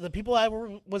right, the people I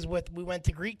was with, we went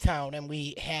to Greek Town and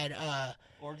we had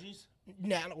orgies?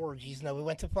 not orgies. No, we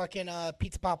went to fucking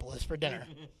Pizza Popolis for dinner.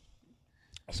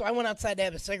 So I went outside to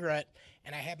have a cigarette,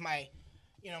 and I had my,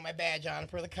 my badge on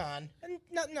for the con, and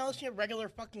nothing else. Regular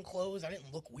fucking clothes. I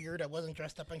didn't look weird. I wasn't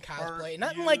dressed up in cosplay.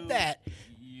 Nothing like that.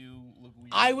 You look weird.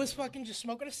 I was fucking just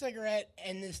smoking a cigarette,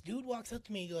 and this dude walks up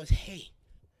to me and goes, "Hey,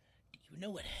 do you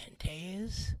know what hentai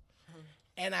is?"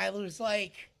 And I was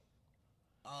like,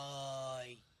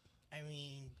 I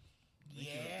mean,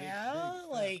 yeah,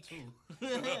 like,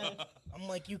 I'm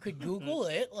like, you could Google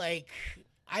it. Like,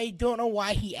 I don't know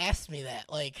why he asked me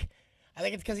that. Like, I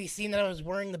think it's because he's seen that I was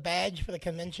wearing the badge for the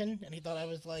convention, and he thought I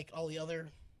was like all the other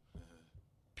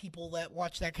people that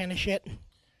watch that kind of shit.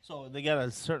 So they got a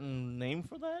certain name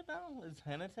for that now? Is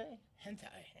hentai? Hentai,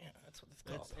 yeah, that's what it's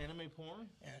called. That's anime porn?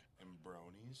 And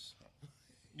bronies.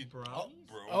 Brownies?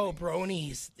 Oh,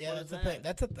 bronies. Yeah, What that's is a thing. that?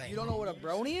 That's a thing. You don't know what a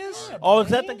brony is? Oh, is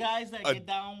that the guys that get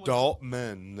down with... Adult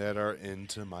men that are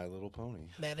into My Little Pony.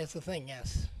 That is the thing,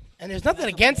 yes. And there's nothing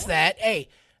against that. Hey,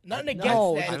 nothing against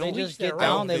No, that. they To just each their get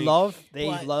down. own. They They- love. But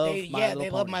They love. they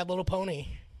Little love Pony. My Little Pony.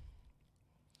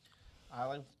 I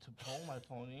like to pull my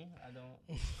pony. I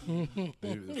don't...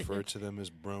 They refer to them as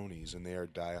bronies, and they are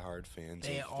diehard fans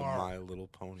They of are. the My Little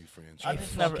Pony franchise. I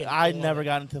just never, fucking I love never it.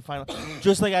 got into the final.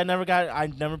 Just like I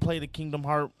never played a Kingdom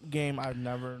Heart game. I've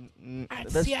never. I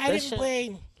That's- didn't that shit-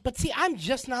 play. But see, I'm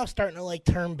just now starting to like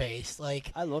turn-based.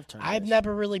 Like, I love turn. I've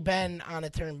never really been on a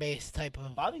turn-based type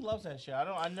of. Bobby loves that shit.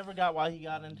 I never got why he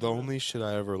got into. The it. only shit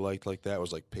I ever liked like that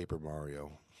was like Paper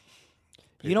Mario.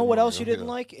 You know Paper what else Mario, you didn't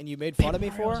yeah. like, and you made fun of me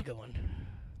Paper Mario's for? a good one.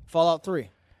 Fallout 3.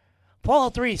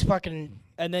 Fallout 3 is fucking.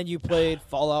 And then you played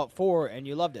Fallout 4, and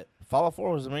you loved it. Fallout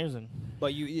 4 was amazing.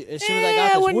 But you, as soon as I got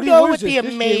this, I wouldn't what do go you what with is the this?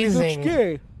 This game looks amazing.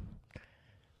 gay. And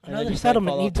then Another you played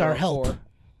settlement Fallout needs our 4, help.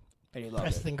 And you loved it.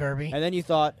 Preston Kirby. And then you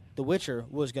thought The Witcher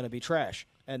was going to be trash.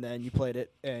 And then you played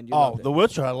it, and you Oh, loved it. The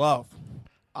Witcher, I love.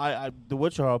 The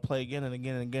Witcher, I'll play again and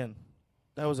again and again.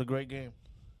 That was a great game.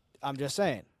 I'm just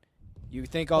saying. You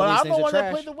think all But these I'm things the are one that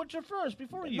trash. played The Witcher first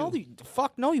before you.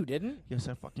 No, you didn't. Yes,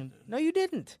 I fucking did. No, you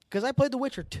didn't. Because I played The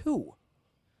Witcher 2.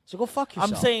 So go fuck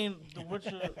yourself. I'm saying The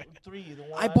Witcher 3. The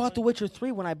one I bought The played. Witcher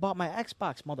 3 when I bought my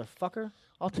Xbox, motherfucker.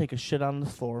 I'll take a shit on the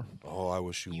floor. Oh, I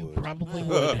wish you, You would. probably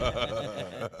would.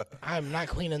 I'm not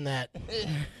cleaning that.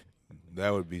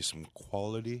 That would be some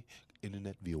quality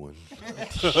internet viewing.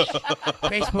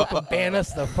 Facebook would ban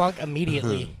us the fuck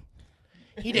immediately.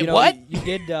 He did You know, what? You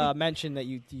did mention that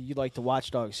you like the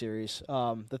Watch Dogs series.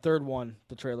 The third one,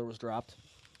 the trailer was dropped.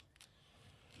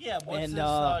 Yeah, what's And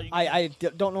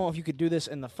this? don't know if you could do this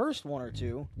in the first one or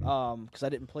two, because I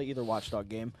didn't play either Watchdog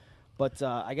game. But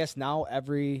I guess now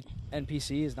every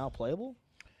NPC is now playable.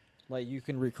 Like you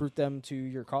can recruit them to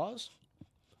your cause.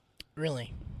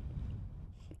 Really?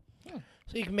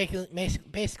 So you can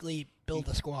basically build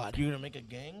a squad. You gonna make a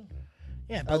gang?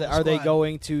 Yeah, Are build they, a are they squad.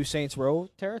 going to Saints Row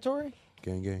territory?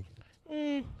 Gang, gang.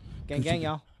 Gang, gang,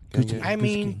 y'all. Gang, gang. I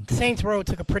mean, Saints Row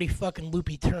took a pretty fucking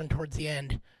loopy turn towards the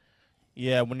end.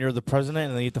 Yeah, when you're the president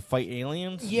and they get to fight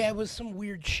aliens. Yeah, it was some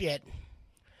weird shit.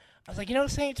 I was like,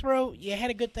 Saints Row, you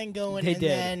had a good thing going, They and did.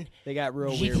 then They got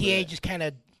real weird. with GTA it. just kind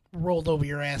of rolled over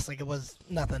your ass like it was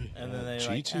nothing. And then they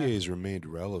GTA's remained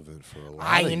relevant for a lot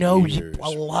I of know years. a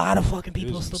lot of fucking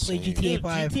people It still is play insane. GTA Dude,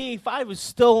 5. GTA 5 is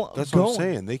still That's going. what I'm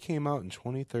saying. They came out in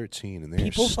 2013, and they're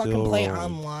People still fucking play rolling.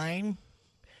 online.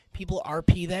 People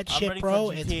RP that I'm shit, ready bro.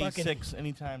 for It's GTA fucking. 6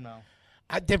 anytime now.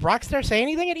 Did Rockstar say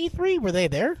anything at E3? Were they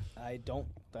there? I don't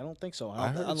think so. I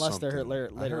heard Unless they're here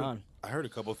something. later on. I heard a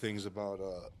couple things about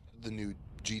the new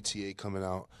GTA coming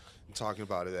out and talking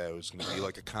about it that it was going to be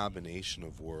like a combination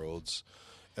of worlds.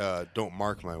 Don't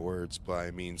mark my words, but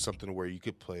I mean something where you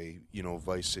could play,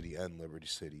 Vice City and Liberty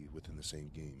City within the same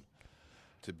game.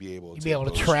 To be able to, You'd be able to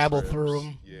take those travel trips. through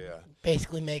 'em. Yeah,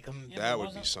 Basically make them. Yeah, that but would be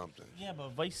wasn't- something. Yeah,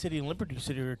 but Vice City and Liberty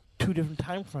City are two different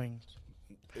time frames.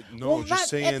 No, well, just not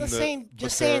saying at the same.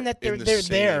 Just saying that they're there.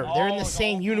 They're in the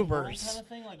same universe.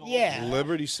 like Yeah.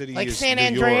 Liberty City Like is San New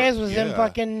Andreas York. was in Yeah.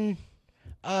 fucking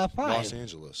 5. Los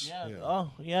Angeles. Yeah. Yeah.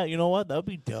 Oh, yeah. You know what? That'd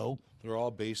be dope. They're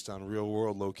all based on real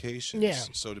world locations. Yeah.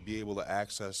 So to be able to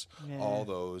access Yeah. all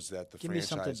those that the Give me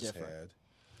something franchises different. had.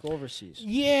 Go overseas.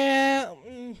 Yeah,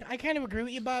 I kind of agree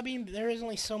with you, Bobby. There is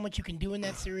only so much you can do in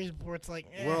that series before it's like,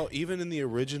 Well, even in the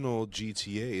original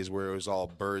GTA's where it was all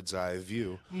bird's eye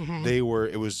view, Mm-hmm.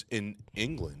 it was in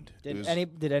England. It was,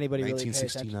 Did anybody really pay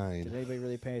attention? 1969. Did anybody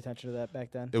really pay attention to that back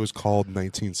then? it was called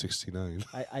 1969.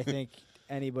 I think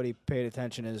anybody paid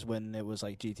attention is when it was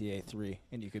like GTA 3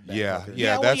 and you could back Yeah, up and-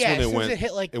 yeah, well, that's yeah, when as it soon as went. it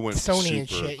hit, like, it went Sony and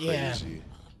super shit, yeah. crazy.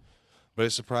 But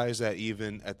it's surprised that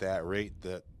even at that rate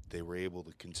that they were able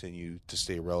to continue to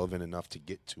stay relevant enough to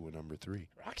get to a number 3.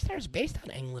 Rockstar's based on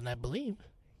England, I believe.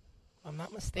 If I'm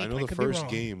not mistaken. I know the could be first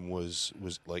wrong. game was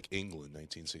like England,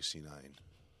 1969.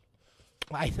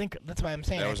 I think that's why I'm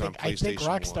saying. That I was on think PlayStation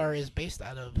Rockstar 1. is based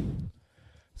out of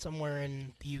somewhere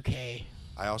in the UK.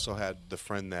 I also had the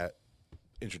friend that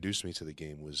introduced me to the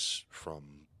game was from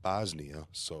Bosnia,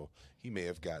 so he may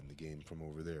have gotten the game from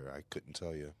over there. I couldn't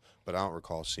tell you, but I don't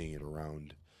recall seeing it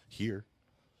around here.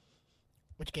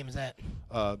 Which game is that?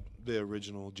 The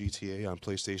original GTA on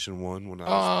PlayStation 1 when I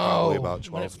was probably about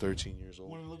when 12, it- 13 years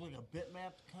old. When it looked like a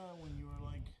bitmap, kind of when you were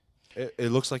like. It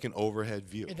looks like an overhead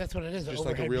view. That's what it is. Just Just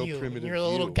like a overhead real view. primitive You're a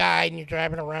little view. guy and you're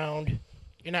driving around.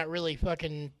 You're not really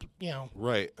fucking,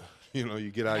 Right. You know, you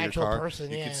get out of actual your car,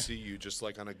 person, you yeah. can see you just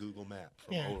like on a Google map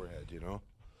from Yeah. overhead, you know?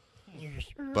 you're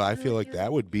just. But I feel like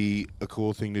that would be a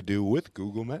cool thing to do with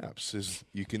Google Maps is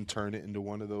you can turn it into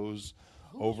one of those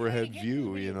overhead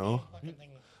view, you know?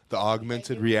 The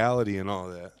augmented reality and all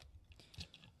that.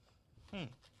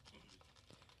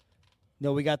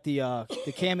 No, we got the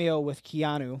cameo with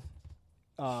Keanu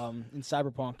in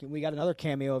Cyberpunk, and we got another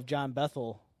cameo of John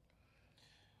Bethel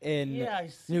in Yeah, I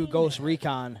new seen Ghost that.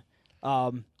 Recon.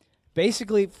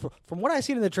 Basically, from what I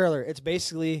seen in the trailer, it's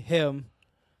basically him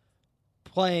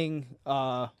playing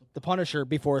the Punisher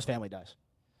before his family dies.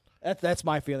 That's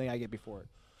my feeling I get before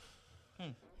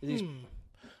it. He's-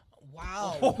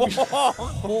 Wow.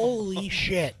 Holy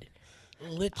shit.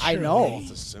 Literally. I know.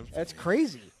 It's a symphony. That's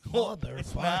crazy.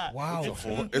 It's not. Motherfucker.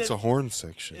 Wow. It's a horn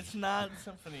section. It's not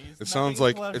symphony. It's It sounds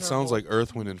nothing like pleasurable.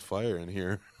 Earth, Wind, and Fire in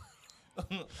here.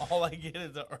 All I get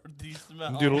is the earthy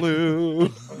smell.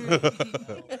 Doodaloo.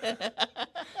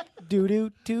 Do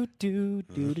do do do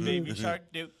do do. Baby shark,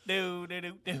 do do do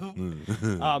do do.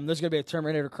 There's gonna be a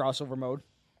Terminator crossover mode.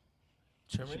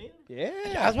 Terminator? Yeah.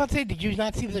 I was about to say, did you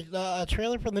not see the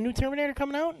trailer for the new Terminator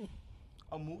coming out?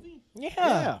 A movie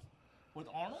Yeah. with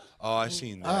Arnold? Oh, I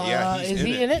seen that. Yeah, he's is in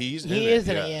he in it? He's He in is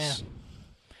it, in it, yes.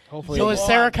 Hopefully, So is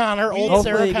Sarah Connor, old hopefully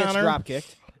Sarah he gets Connor. drop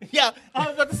kicked. Yeah, I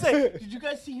was about to say. Did you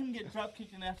guys see him get drop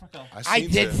kicked in Africa? I seen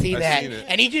did it. see I that. seen it.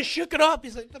 And he just shook it up.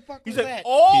 He's like, the fuck He was said, that?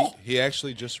 "Oh, He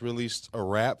actually just released a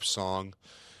rap song,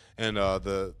 and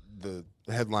the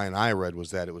headline I read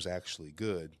was that it was actually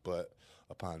good, but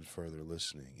upon further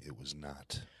listening, it was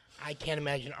not. I can't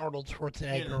imagine Arnold Hit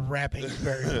Schwarzenegger it. rapping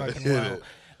very fucking Hit well. it.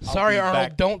 Sorry, be Arnold,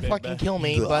 back, don't baby. fucking kill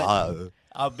me, but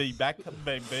I'll be back,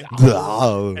 baby.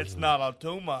 Wow. It's not a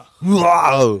tumor.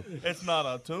 Wow. It's not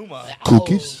a tumor."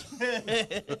 Cookies?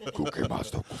 Cookie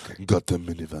Master Cookie. Got the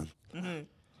minivan.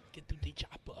 Get to the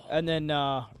chopper. And then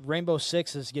Rainbow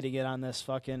Six is getting it on this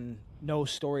fucking no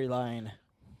storyline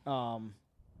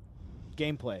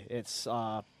gameplay. It's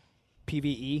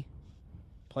PvE,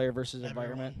 player versus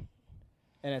environment,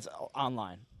 and it's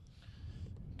online.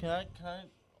 Can I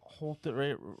hold it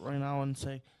right now and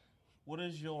say, what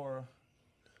is your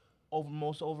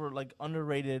most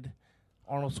underrated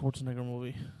Arnold Schwarzenegger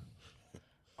movie?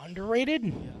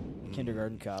 Underrated?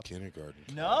 Kindergarten Cop. Kindergarten.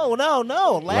 No.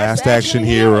 Last Action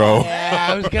Hero. Yeah,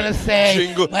 I was gonna say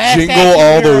Jingle Last Action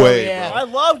all the Hero, way, yeah. bro. I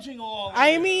love Jingle All the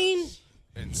Way. I mean,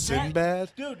 And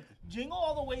Sinbad? Dude, Jingle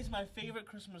All the Way is my favorite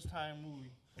Christmas time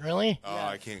movie. really? Oh,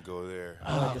 I can't go there.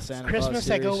 I like the Santa Claus Christmas,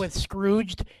 I go series. with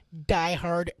Scrooged, Die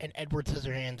Hard, and Edward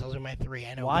Scissorhands. Those are my three.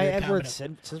 I know. Why weird Edward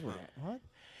combina- Scissorhands? What?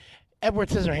 Edward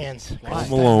Scissorhands. Christmas Home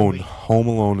time Alone. movie. Home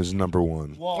Alone is number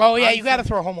one. Well, Oh yeah, I'm you got to saying-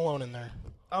 throw Home Alone in there.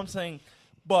 I'm saying,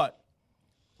 but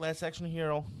Last Action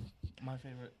Hero, my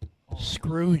favorite.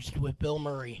 Scrooged with Bill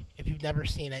Murray. If you've never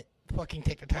seen it, fucking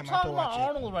take the time I'm out to talking about watch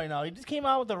it. Arnold right now. He just came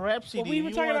out with a rap CD. we were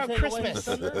You talking wanna about take away his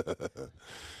Christmas. thunder?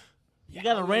 You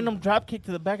got a random drop kick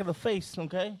to the back of the face,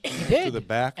 okay? He did. To the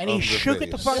back and he of the shook it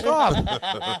the face. fuck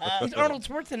off. He's Arnold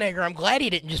Schwarzenegger. I'm glad he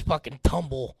didn't just fucking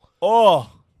tumble.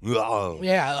 Oh, Oh.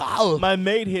 Yeah. Oh, my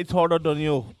mate hits harder than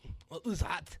you. it was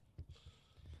hot.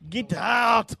 Get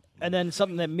out. And then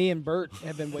something that me and Bert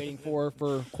have been waiting for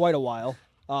quite a while.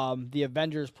 The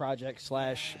Avengers project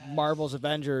 / Marvel's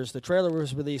Avengers. The trailer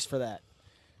was released for that.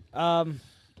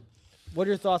 What are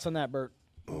your thoughts on that, Bert?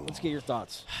 Let's get your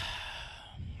thoughts.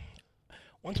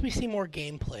 Once we see more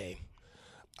gameplay,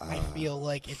 I feel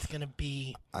like it's gonna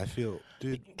be. I feel,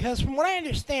 dude. Because from what I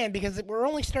understand, because we're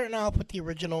only starting off with the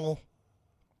original.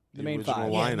 The main original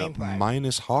five. Yeah, lineup, main five.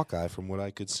 minus Hawkeye, from what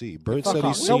I could see. Bert Fuck said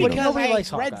off. he's No, seen him, because Nobody I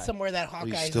likes read Hawkeye. somewhere that but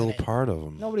Hawkeye's he's still in a it. part of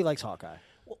him. Nobody likes Hawkeye.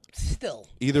 Well, still.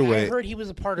 Either I way, heard he was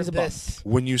a part he's of a bum. this.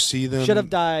 when you see them Should have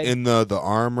died. in the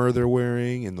armor they're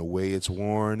wearing and the way it's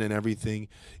worn and everything,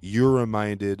 you're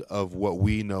reminded of what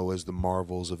we know as the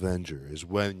Marvel's Avengers.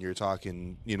 When you're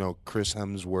talking, Chris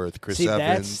Hemsworth, Chris See,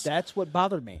 Evans. that's what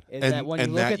bothered me. Is and that when you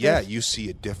and look that, at yeah, this, you see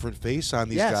a different face on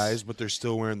these Yes. guys, but they're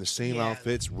still wearing the same Yeah.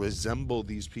 outfits, resemble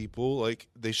these people. Like,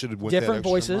 they should have went Different that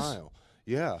extra voices. mile.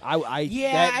 Yeah.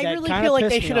 Yeah, I really feel like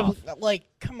they should have. Like,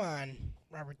 come on,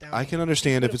 Robert Downey. I can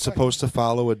understand if it's supposed to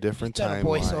follow a different done a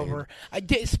timeline. voiceover. I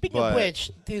did. Speaking of But- which,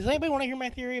 does anybody want to hear my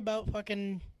theory about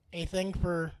fucking a thing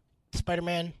for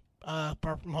Spider-Man? Far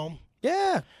From Home.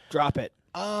 Yeah, drop it.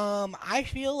 I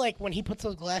feel like when he puts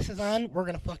those glasses on, we're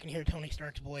gonna fucking hear Tony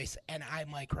Stark's voice, and I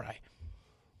might cry.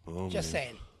 Oh, Just man.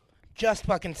 saying. Just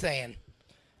fucking saying.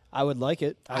 I would like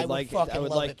it. I would fucking I would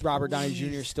love like it. Robert Downey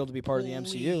Please. Jr. still to be part of the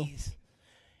MCU. Please.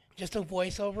 Just a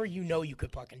voiceover, you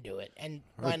could fucking do it. And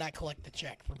why not collect the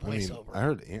check for I mean, voiceover? I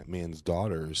heard Ant-Man's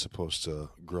daughter is supposed to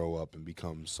grow up and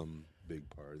become some big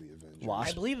part of the Avengers. I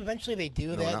Wasp. believe eventually they do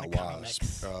No, that not in the Wasp.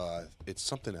 comics. It's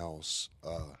something else.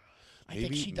 I think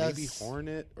Maybe she maybe does-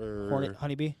 Hornet or Hornet,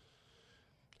 Honeybee.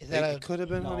 Is that it could have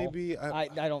been No. Honeybee. I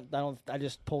don't. I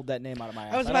just pulled that name out of my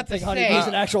ass. I was don't about to think say, Honeybee's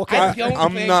an actual I character. don't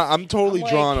I'm think- not. I'm totally I'm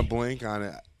drawing a like- blank on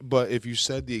it. But if you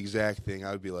said the exact thing,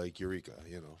 I would be like Eureka,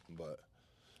 But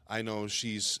I know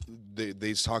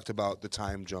they talked about the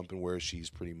time jump and where she's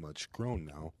pretty much grown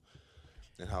now,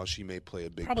 and how she may play a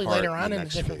big probably part later on in the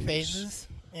next different phase. phases?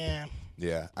 Yeah.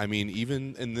 Yeah, I mean,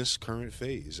 even in this current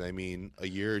phase, I mean, a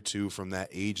year or two from that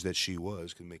age that she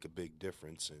was can make a big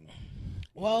difference. And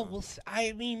Well,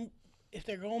 I mean, if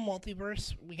they're going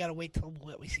multiverse, we gotta wait till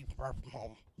what we see Far From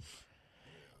Home.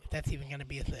 If that's even gonna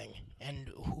be a thing, and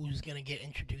who's gonna get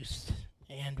introduced,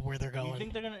 and where they're You going.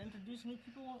 think they're gonna introduce new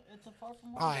people? It's a Far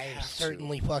From Home. I have to.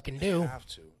 certainly fucking they do. have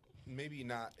to, maybe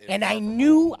not. in And Far I From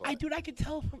knew, Home, but I could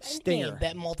tell from Stinger. Endgame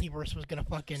that multiverse was gonna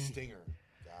fucking. Stinger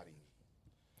got him.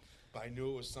 But I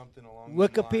knew it was something along. those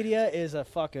Wikipedia lines. is a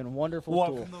fucking wonderful What,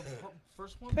 tool. from the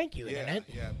first one? Thank you, Yeah, Internet.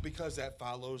 yeah, because that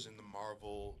follows in the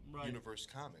Marvel Right. Universe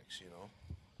comics.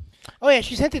 Oh yeah,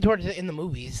 she sent it towards it in the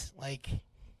movies. Like,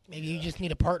 maybe you just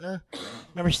need a partner.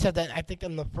 Remember, she said that I think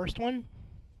in the first one.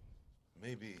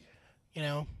 Maybe.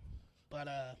 But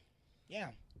yeah.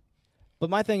 But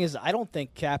my thing is, I don't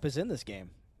think Cap is in this game.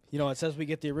 It says we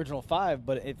get the original 5,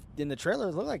 but in the trailer,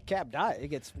 it looks like Cap died. It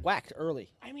gets whacked early.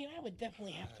 I mean, I would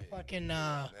definitely have to fucking.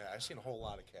 Yeah, I've seen a whole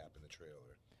lot of Cap in the trailer.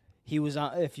 He was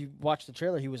on. If you watch the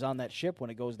trailer, he was on that ship when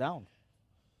it goes down.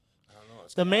 I don't know.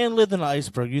 It's The man lived in an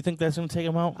iceberg. You think that's gonna take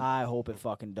him out? I hope it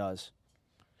fucking does,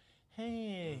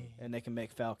 Hey, and they can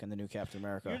make Falcon the new Captain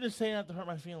America. you're just saying that to hurt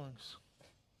my feelings.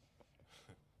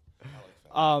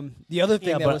 The other thing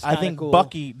Yeah, that but was I kinda think cool,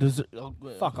 Bucky deserves.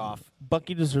 Fuck off.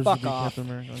 Bucky deserves Fuck to be off. Captain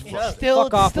America. Still,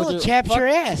 fuck off still with your- chaps fuck- your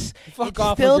ass. Fuck It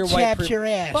off still with your white chaps your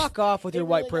ass. Fuck off with It your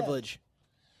white really does. privilege.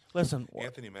 Listen,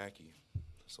 Anthony Mackie.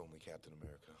 It's only Captain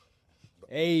America.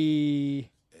 Hey,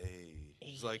 Hey,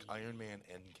 he's like Iron Man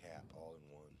and Cap all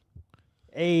in one.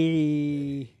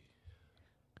 hey.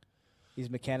 He's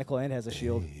mechanical and has a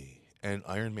shield. Hey. And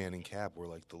Iron Man and Cap were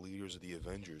like the leaders of the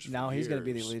Avengers. For Now he's gonna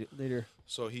be the years. leader.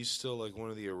 So he's still like one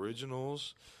of the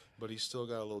originals, but he's still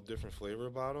got a little different flavor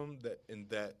about him. In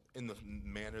the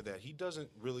manner that he doesn't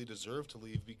really deserve to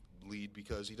lead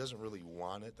because he doesn't really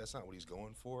want it. That's not what he's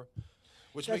going for,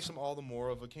 which makes him all the more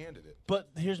of a candidate. but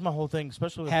here's my whole thing,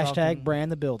 especially with Hashtag Falcon.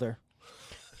 Brand the Builder.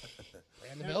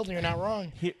 In the building, you're not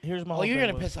wrong. Here's my Oh, whole you're thing.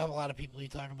 gonna with- piss off a lot of people. You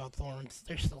talk about Thorns.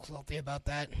 They're still salty about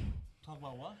that Talk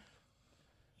about what?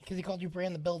 because he called you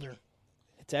Brand the Builder.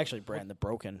 It's actually Brand the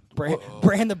Broken.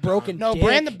 Brand the Broken. No, dick.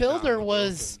 Brand the Builder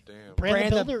was Damn.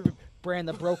 Brand the Builder. Brand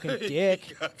the Broken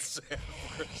Dick. Got Sam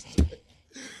first.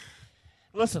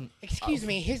 Listen, Excuse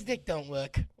me, his dick don't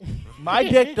work. my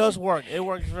dick does work. It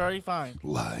works very fine.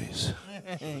 Lies.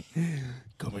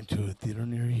 Coming to a theater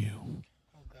near you.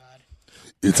 Oh God.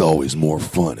 It's always more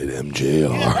fun at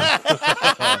MJR.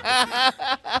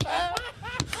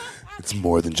 It's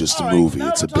more than just a All right, movie. now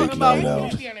It's a we're talking big about night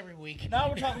Can't out. be on every week. Now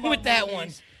we're talking about With that one.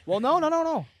 movies. Well,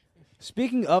 no.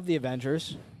 Speaking of the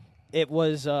Avengers, it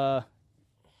was the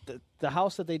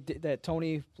house that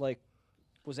Tony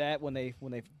was at when they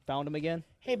found him again.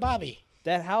 Hey, Bobby.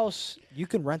 That house, you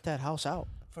can rent that house out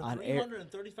For on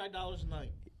 $335 a night.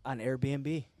 on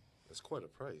Airbnb. That's quite a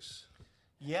price.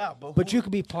 Yeah, But you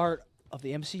could be part of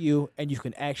the MCU, and you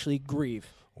can actually grieve.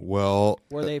 Well,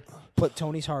 Where they put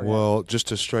Tony's heart. well, just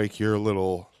to strike your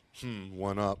little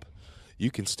one up, you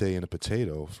can stay in a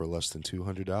potato for less than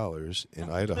 $200 in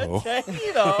Idaho.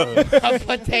 Potato. A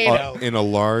potato. In a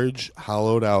large,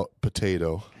 hollowed out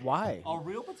potato. Why? A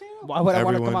real potato? Why would I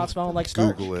want to come Everyone out smelling like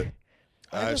starch? Google it.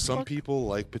 the Some fuck? people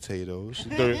like potatoes.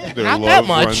 Their Not that love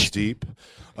much. runs deep.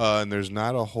 And there's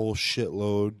not a whole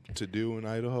shitload to do in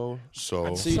Idaho.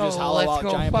 So So you So just hollow let's out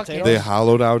go giant fucking- potatoes? they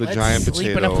hollowed out a Let's giant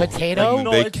sleep in a potato. potato? and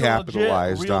No, they it's a legit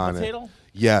capitalized real on potato? it.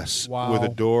 Yes, Wow. with a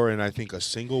door and I think a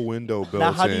single window built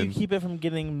Now, how do you in. keep it from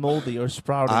getting moldy or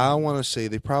sprouting? I want to say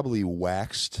they probably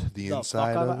waxed the The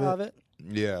inside fuck of it.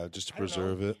 it? Yeah, just to I don't know.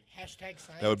 preserve it. Hashtag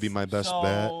science. That would be my best so,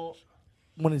 bet.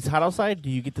 when it's hot outside, do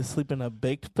you get to sleep in a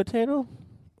baked potato?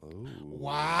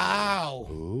 Wow.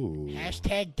 Ooh.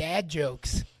 Hashtag dad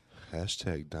jokes.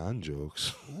 Hashtag Don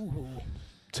jokes. Ooh.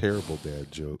 Terrible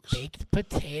dad jokes. Baked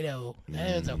potato.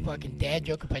 That is a fucking dad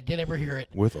joke if I did ever hear it.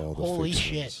 With all the Holy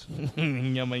fixings.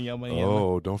 Yummy, yummy,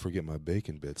 Oh, don't forget my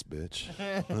bacon bits, bitch.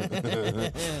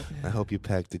 I hope you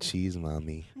pack the cheese,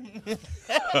 mommy.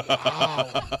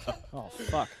 Wow. Oh,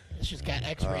 fuck. This just got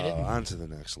X-rated. On to the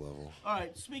next level. All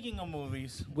right, speaking of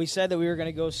movies, We said that we were going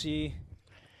to go see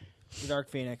The Dark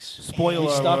Phoenix. spoiler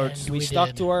We stuck, alerts. We stuck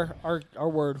did. to our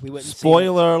word. We went and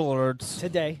Spoiler alerts. seen it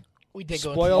today. We did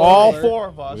go. Spoiler All alert. four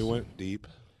of us. We went deep.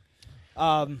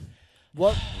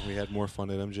 What We had more fun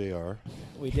at MJR.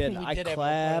 we did, We I did have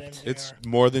clapped. fun at It's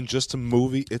more than just a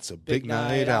movie. It's a big, Big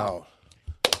night night out.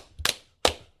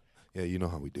 Yeah, you know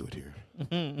how we do it here.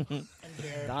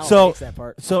 Donald So- hates that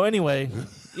part. So anyway,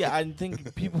 yeah, I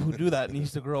think people who do that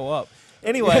needs to grow up.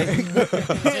 Anyway,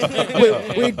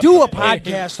 we do a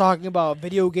podcast talking about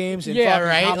video games and Yeah, fucking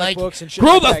right. comic Like, books and shit.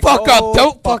 grow like the that. fuck Go up.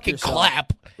 Don't fuck fucking yourself.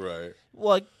 clap. Right.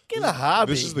 well, get a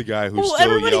hobby. This is the guy who Well, still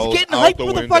everybody's yells getting out hyped the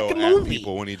for the window fucking at movie.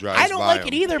 people when he drives I don't by like him.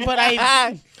 it either, but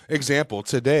I. Example,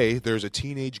 today there's a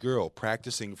teenage girl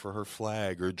practicing for her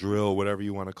flag or drill, whatever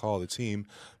you want to call the team.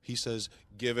 He says,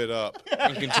 "Give it up,"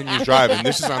 and continues driving.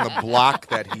 This is on the block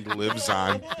that he lives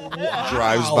on.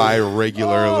 Drives by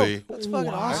regularly. That's fucking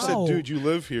I awesome. said, "Dude, you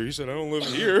live here." He said, "I don't live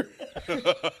here."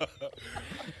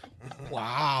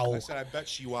 Wow. I said, "I bet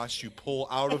she watched you pull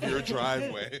out of your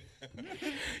driveway."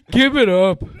 Give it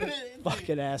up.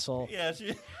 Fucking asshole. yeah,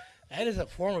 she, That is a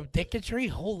form of dicketry.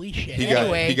 Holy shit.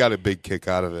 He got a big kick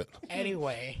out of it.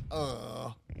 Anyway.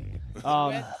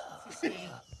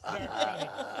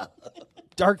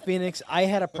 Dark Phoenix, I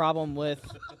had a problem with.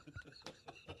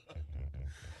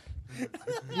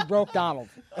 You broke Donald.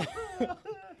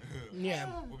 Yeah.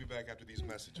 We'll be back after these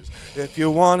messages. If you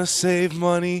want to save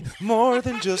money more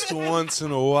than just once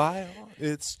in a while,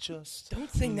 it's just. Don't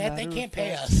sing that. They matter can't of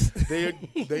pay fact. us.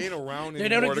 They ain't around They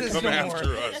don't anymore to exist come no more.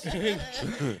 after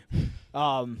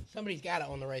us. Somebody's got to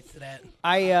own the rights to that.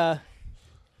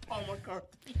 Paul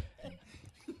McCarthy.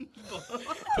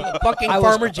 The fucking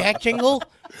Farmer Jack jingle.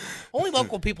 Only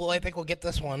local people, I think, will get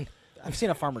this one. I've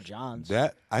seen a Farmer John's.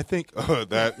 That I think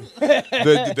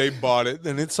they bought it,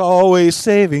 and it's always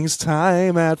savings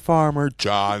time at Farmer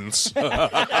John's.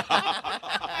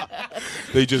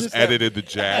 They just edited the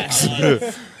jacks.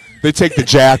 They take the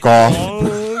jack off.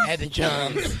 At the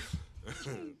Johns.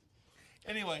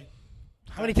 Anyway,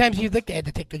 How many times do you think they had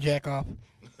to take the jack off?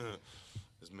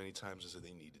 As many times as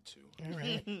they needed to. All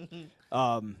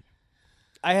right.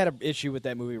 I had an issue with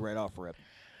that movie right off rip.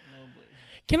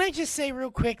 Can I just say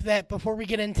real quick that before we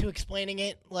get into explaining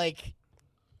it, like,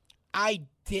 I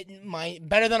didn't mind.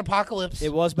 Better than Apocalypse.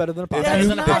 It was better than If Apocalypse. Better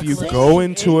than you, if you Apocalypse. go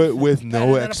into it with Better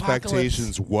no than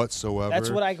expectations whatsoever, That's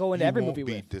what I go into you every won't movie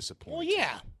be with. disappointed. Well,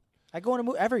 yeah. I go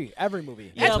into every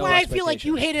movie. That's with no why I feel like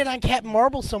you expectations. hated on Captain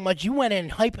Marvel so much. You went in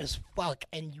hype as fuck,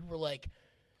 and you were like,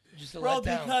 just a bro,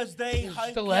 letdown. because they Just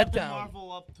hyped a letdown. Captain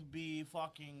Marvel up to be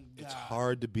fucking. It's God.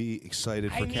 hard to be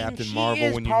excited for I mean, Captain she Marvel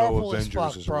is when you know powerful as Avengers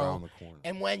fuck, is bro. around the corner.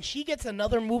 And when she gets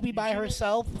another movie by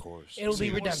herself, Of course, it'll be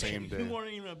Same- redemption. Same day. You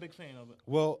weren't even a big fan of it.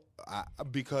 Well,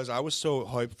 because I was so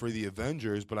hyped for the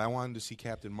Avengers, but I wanted to see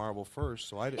Captain Marvel first,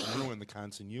 so I didn't ruin the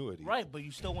continuity. Right, but you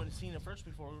still went and seen it first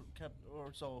before kept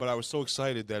or so. But I was so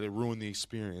excited that it ruined the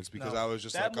experience because No, I was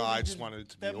just that like, oh, movie I just wanted it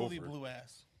to be that over. movie blew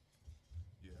ass.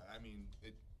 Yeah, I mean,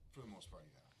 for the most part,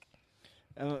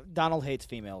 yeah. Donald hates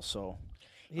females, so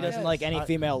he doesn't Yes. like any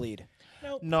female lead.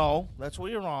 No, that's where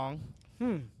you're wrong.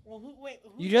 Well, who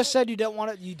You just said you don't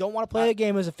want to. You don't want to play a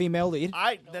game as a female lead.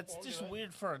 That's just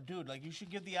weird for a dude. Like you should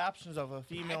give the options of a I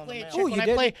female and a play a male. chick. Ooh, when you I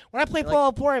did? play Like-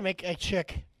 Fallout 4, I make a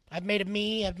chick. I've made a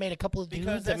me. I've made a couple of Because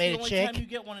dudes. I that's made the a only chick. time you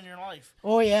get one in your life.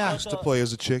 Oh yeah. To play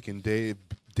as a chick in Dave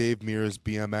Mirra's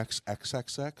BMX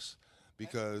XXX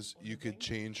because you could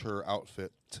change her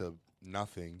outfit to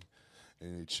nothing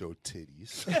and it showed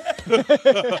titties.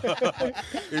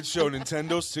 It showed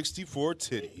Nintendo 64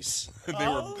 titties. They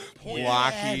were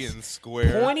blocky ass. and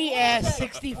square. Pointy ass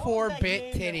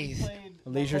 64-bit titties.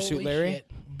 Leisure Suit Holy Larry.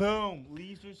 shit. Boom.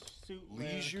 Leisure Suit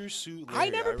Larry. Leisure Suit I Larry.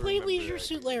 never played remember Leisure that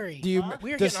Suit game. Larry. Do you?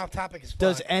 We were does, getting off topic as fuck.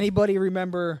 does anybody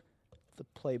remember the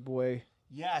Playboy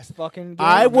Yes. fucking game?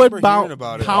 I remember would hearing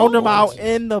about it pound them all out once.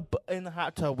 in the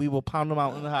hot tub. We will pound them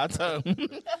out in the hot tub.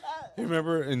 You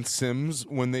remember in Sims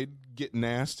when they get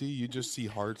nasty, you just see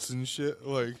hearts and shit?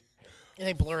 Like, And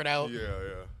they blur it out. yeah.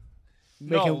 Making,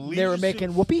 No, they were Leisure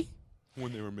making whoopee.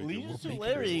 When they were making Leisure whoopee Suit cake.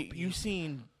 Larry, you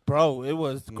seen, bro? It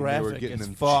was When they graphic were getting as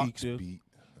them fuck, cheeks dude. beat.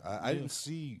 I didn't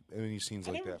see any scenes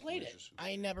I like never that. from played Leisure it. Suit.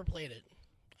 I never played it,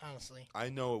 honestly. I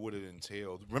know it would have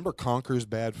entailed. Remember Conker's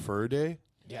Bad Fur Day?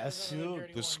 Yes, That was another dude.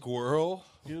 dirty The one. squirrel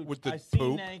Dude, with the I seen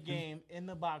poop. that game in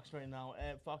the box right now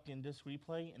at fucking Disc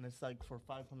Replay, and it's like for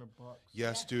 $500.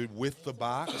 Yes, dude, with the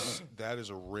box, that is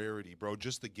a rarity, bro.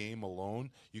 Just the game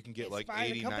alone, you can get It's like by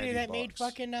 80, the company 90 that bucks. made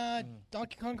fucking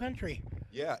Donkey Kong Country.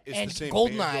 Yeah, it's and the same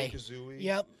GoldenEye. Banjo-Kazooie.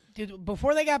 Yep. Dude,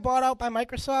 before they got bought out by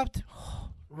Microsoft,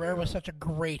 Rare was such a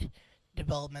great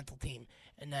developmental team.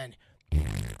 And then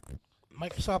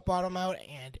Microsoft bought them out,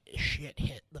 and shit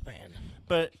hit the fan.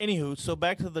 But anywho, so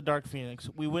back to the Dark Phoenix.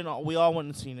 We all went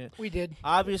and seen it. We did.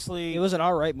 Obviously, It was an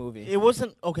alright movie. It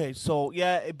wasn't okay. So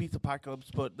yeah, it beats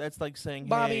Apocalypse, but that's like saying,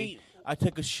 Bobby, "Hey, I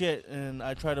took a shit and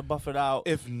I tried to buff it out."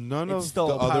 If none It's of still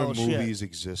the a pile other of shit. movies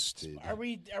existed, are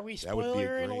we That would be a spoiler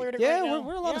great- alert yeah, right now?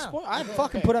 we're allowed to Yeah. spoil. I Okay,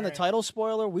 fucking put on the alright. title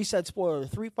spoiler. We said spoiler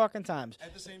 3 fucking times.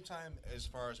 at the same time, as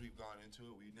far as we've gone into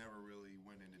it, we never really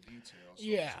went into detail. So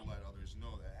Yeah. to let others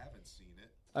know that haven't seen it.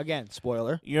 Again,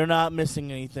 spoiler. You're not missing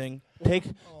anything. Take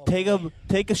Oh,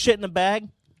 take a shit in a bag.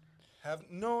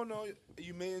 No,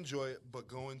 you may enjoy it, but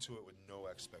go into it with no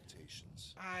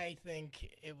expectations. I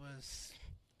think it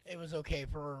was okay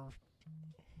for.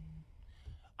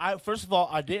 First of all,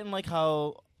 I didn't like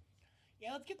how.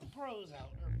 Yeah, let's get the pros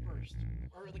out first,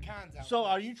 or the cons out. So,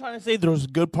 first. are you trying to say there's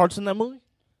good parts in that movie?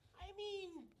 I mean,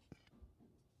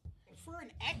 for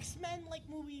an X-Men like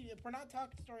movie, if we're not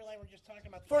talking storyline, we're just talking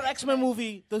about the For an X-Men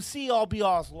movie, the see all be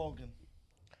all is Logan.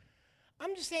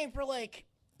 I'm just saying for like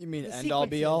You mean the end all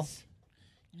be all? sequences.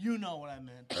 You know what I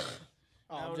meant.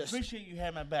 I would just- appreciate you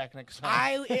had my back next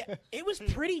time. It was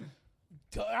pretty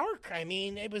dark. I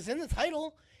mean, it was in the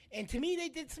title, and to me, they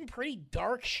did some pretty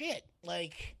dark shit.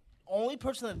 Like, Only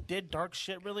person that did dark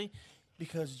shit really,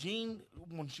 because Jean,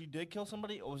 when she did kill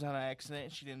somebody, it was on an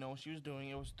accident. She didn't know what she was doing.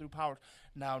 It was through powers.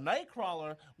 Now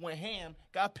Nightcrawler went ham,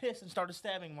 got pissed, and started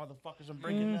stabbing motherfuckers and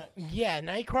breaking necks. yeah,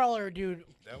 Nightcrawler, dude.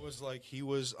 That was like he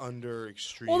was under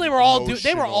extreme. Well, they were all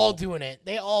emotional- doing it.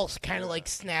 They all kind of like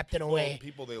snapped in a way.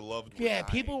 People they loved. Were Yeah,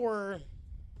 dying, people were.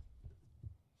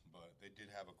 but they did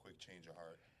have a quick change of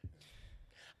heart.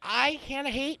 I kind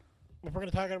of hate, if we're going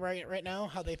to talk about it right now,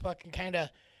 how they fucking kind of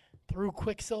threw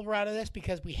Quicksilver out of this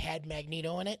because we had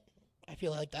Magneto in it. I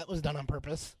feel like that was done on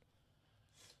purpose.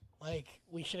 Like,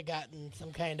 we should have gotten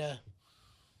some kind of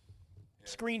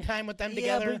screen time with them Yeah,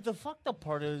 together. but the fucked up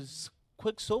part is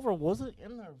Quicksilver wasn't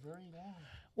in there very long.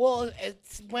 Well,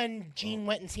 it's when Jean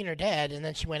went and seen her dad, and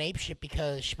then she went apeshit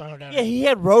because she found out Yeah, he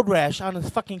had road rash on his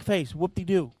fucking face.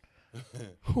 Whoop-de-doo.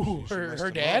 who, She her messed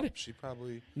him dad. up. She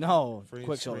probably No, sprained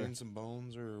Quicksilver. some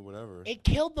bones or whatever. It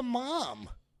killed the mom.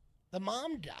 The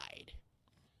mom died.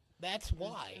 That's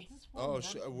why. Oh,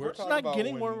 we're It's talking not about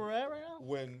getting when, where we're at right now.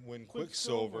 when Quicksilver.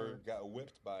 Quicksilver got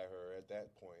whipped by her at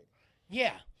that point.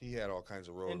 Yeah. He had all kinds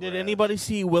of road. And did rash. anybody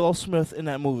see Willow Smith in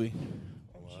that movie?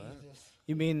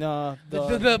 You mean The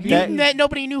the mutant that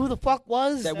nobody knew who the fuck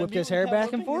was? that whipped his hair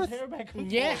back and forth?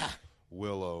 Yeah.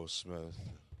 Willow Smith?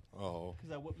 Oh,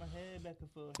 Because I whipped my head back and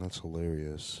forth. that's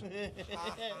hilarious.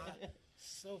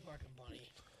 So fucking funny.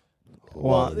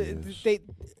 Well, Hilarious. they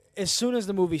as soon as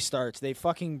the movie starts, they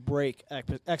fucking break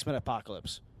X-Men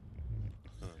Apocalypse.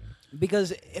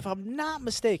 Because if I'm not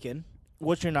mistaken,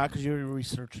 Which you're not, because you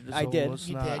researched it. I so did. let's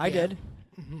You not- did. I Yeah. did.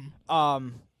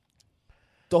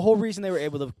 The whole reason they were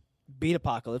able to beat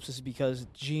Apocalypse is because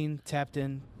Jean tapped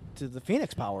in to the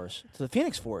Phoenix powers, to the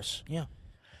Phoenix Force. Yeah.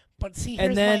 But see, here's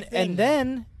And then my thing. and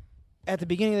then at the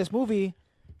beginning of this movie,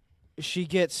 she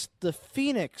gets the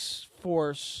Phoenix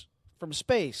Force from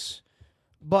space.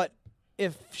 But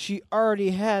if she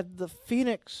already had the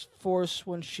Phoenix Force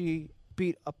when she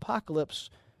beat Apocalypse,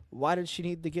 why did she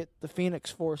need to get the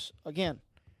Phoenix Force again?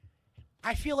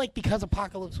 I feel like because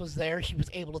Apocalypse was there, she was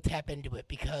able to tap into it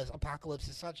because Apocalypse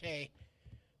is such a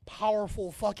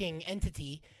powerful fucking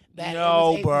entity that.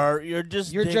 No, it was Bert, you're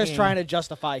just trying to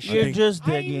justify shit. You're think- just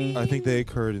I digging. mean- I think they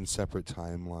occurred in separate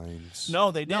timelines.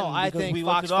 No, they didn't. No, I because think we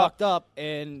Fox looked it up. fucked up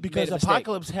and Because made a mistake.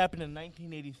 Apocalypse happened in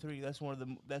 1983. That's where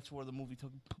the movie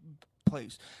took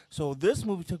place. So this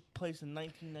movie took place in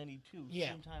 1992. Yeah.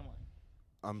 Same timeline.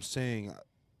 I'm saying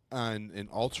on an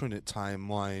alternate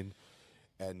timeline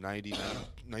at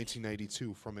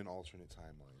 1992 from an alternate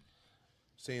timeline.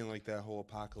 Saying like that whole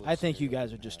apocalypse. I think you scenario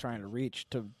guys are didn't just happen. trying to reach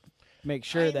to make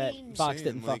sure I that mean- Fox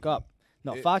Saying, didn't like, fuck up.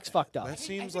 No, it- Fox fucked up. That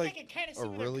seems think I like can kinda see a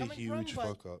where they're really coming huge from,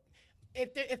 but- fuck up.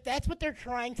 If that's what they're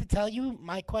trying to tell you,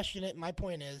 my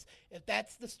point is, if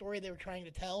that's the story they were trying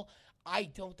to tell, I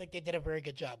don't think they did a very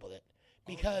good job with it,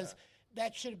 because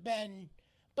that should have been.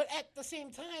 But at the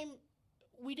same time,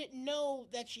 we didn't know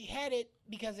that she had it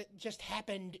because it just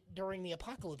happened during the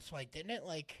apocalypse fight, didn't it?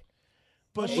 Like,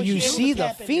 But when And was you she able see to the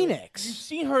tap into it? You Phoenix,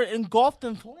 see her engulfed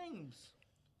in flames.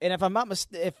 and if I'm not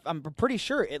if I'm pretty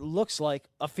sure it looks like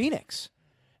a phoenix.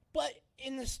 But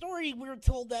in the story, we were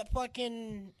told that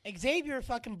fucking Xavier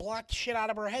fucking blocked shit out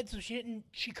of her head, so she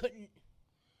couldn't.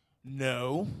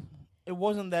 No, it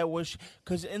wasn't that. Was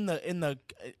because in the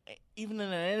even in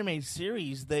an animated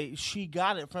series, she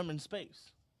got it from in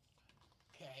space.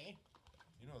 Okay.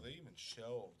 You know, they even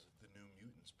shelved the New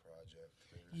Mutants project.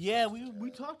 Yeah, we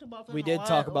talked about that. We a did lot.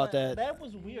 talk about that. That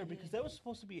was weird because that was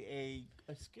supposed to be a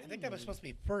scary I think that was movie. supposed to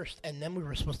be first, and then we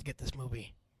were supposed to get this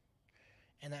movie,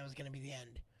 and that was going to be the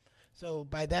end. So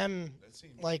by them That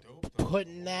seems like dope, though.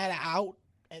 putting that out,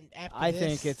 and after I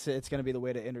this, think it's going to be the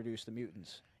way to introduce the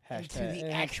mutants. into Hashtag, the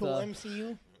and actual hence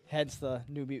MCU. hence the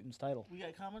New Mutants title. We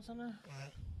got comments on that?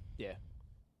 Yeah.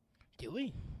 Do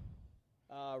we?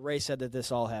 Ray said that this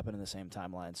all happened in the same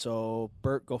timeline. So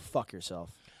Bert, go fuck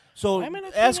yourself. So I'm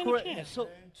gonna ask take any Ray. chance.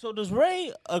 So does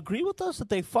Ray agree with us that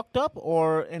they fucked up,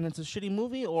 and it's a shitty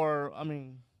movie, or I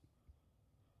mean,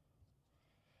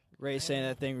 Ray's saying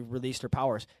that thing released her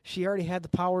powers. She already had the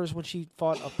powers when she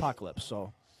fought Apocalypse.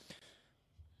 So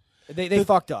they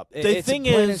fucked up. the It's thing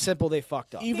plain is, and simple, they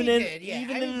fucked up. even They in did, yeah.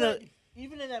 even I in mean, the but-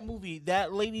 even in that movie,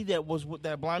 that lady that was with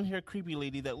that blonde hair creepy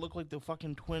lady that looked like the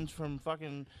fucking twins from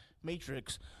fucking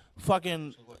Matrix,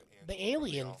 fucking The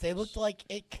aliens. They looked like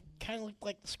kind of looked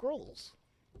like the scrolls.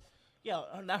 yeah,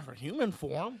 not her human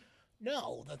form.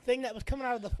 No, the thing that was coming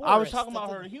out of the forest. I was talking that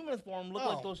about her the- human form looked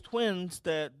like Oh. those twins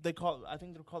that they call. I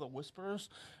think they're called the Whisperers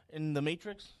in the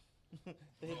Matrix. Oh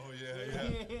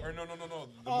yeah. Or no. The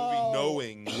Oh. movie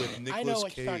Knowing with Nicolas I know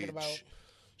what Cage. you're talking about.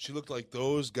 She looked like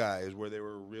those guys where they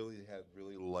had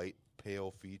really light, pale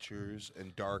features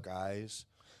and dark eyes.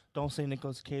 Don't say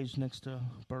Nicolas Cage next to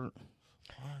Bert.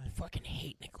 I fucking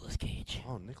hate Nicolas Cage.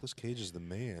 Oh, Nicolas Cage is the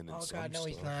man. In Oh some God, no,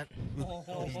 he's stuff. not.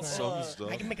 No, he's In not. some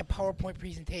stuff. I can make a PowerPoint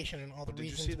presentation and all the But did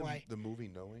you reasons see why. the movie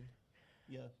Knowing?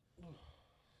 Yeah.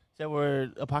 Is that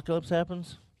where apocalypse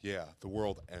happens? Yeah, the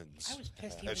world ends. I was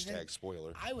pissed he was in- Hashtag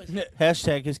spoiler. I was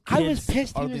Hashtag his kids I was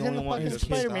pissed he are was the in only the one. fucking His kids-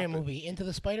 Spider-Man Stop it. movie, Into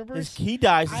the Spider-Verse. he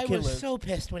dies. His I kid was lives. so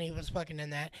pissed when he was fucking in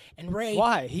that. And Ray,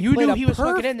 Why? He you played knew a he was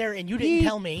perf- fucking in there, and you didn't He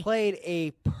tell me. played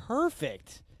a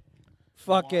perfect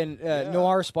fucking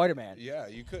noir Spider-Man. Yeah,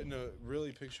 you couldn't have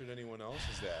really pictured anyone else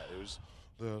as that. It was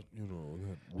that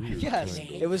weird. Yes, kind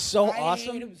of- it was so I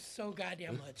awesome. hate him so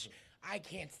goddamn much. I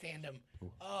can't stand him.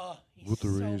 Oh, he's With the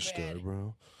so race bad. guy,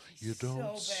 bro. You So don't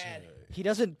bad. say. He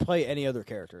doesn't play any other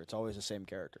character. It's always the same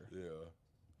character. Yeah.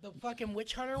 The fucking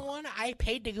Witch Hunter one, I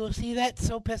paid to go see that.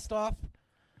 So pissed off.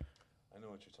 I know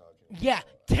what you're talking about. Yeah,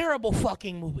 terrible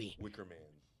fucking movie. Wicker Man.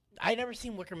 I never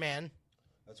seen Wicker Man.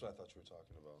 That's what I thought you were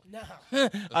talking about.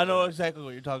 No. I know exactly what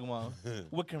you're talking about.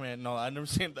 Wicker Man. No, I never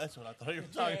seen. That's what I thought you were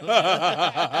talking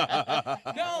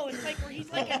about. No, it's like where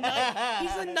he's like a knight.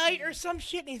 He's a knight or some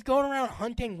shit, and he's going around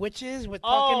hunting witches with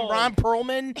Oh. fucking Ron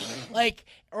Perlman. Like,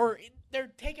 or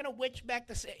they're taking a witch back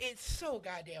to. It's so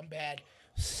goddamn bad.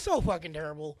 So fucking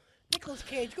terrible. Nicolas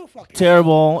Cage, go fuck yourself.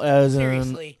 Terrible as in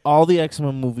Seriously. all the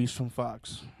X-Men movies from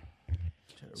Fox.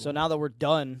 So now that we're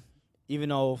done, even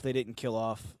though they didn't kill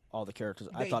off all the characters,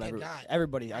 I They thought did not.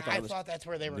 everybody. I I thought it was. thought that's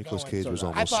where they were Nicolas going. Cage was So I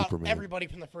almost thought Superman. everybody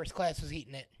from the first class was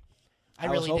eating it. I I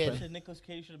was really hoping. did. Said Nicolas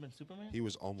Cage should have been Superman. He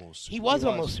was almost. He was was.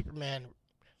 almost Superman.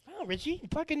 Wow, Richie,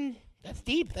 fucking, that's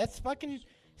deep. That's fucking.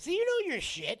 See, you know your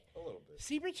shit. A little bit.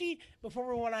 See, Richie,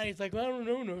 before we went on, he's like, I don't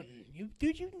know nothing. You,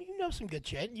 dude, you know some good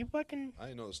shit. You fucking. I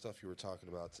didn't know the stuff you were talking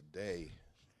about today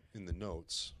in the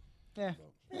notes. Yeah.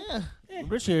 Yeah,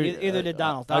 Richard. Either did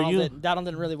Donald. Are you Donald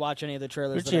didn't really watch any of the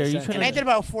trailers. Richie, that I are you sent trying And him. I did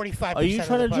about 45%. Are you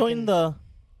trying of to the join fucking-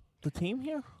 the team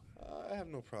here? I have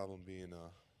no problem being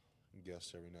a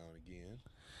guest every now and again.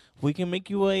 We can make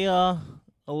you a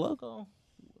logo,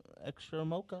 extra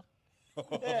mocha.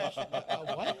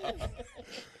 What?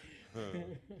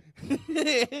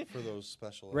 For those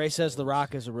special. Ray says The episodes.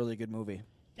 Rock is a really good movie.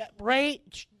 Yeah, right?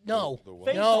 No. The what?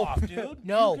 Face No. Off, dude.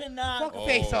 No. You cannot. Fuck Oh,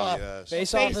 Face Off. yes.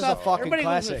 Face Off is a fucking Everybody goes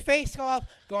classic. with Face Off,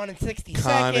 Gone in 60 Con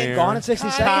Seconds. Air. Gone in 60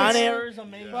 Con seconds. Con Air is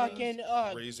amazing. Fucking,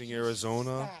 Raising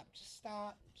Arizona. Just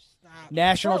stop.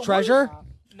 National Bro, Treasure. Stop.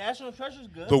 National Treasure's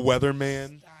good. The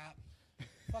Weatherman. Stop.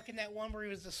 Fucking that one where he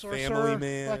was the sorcerer. Family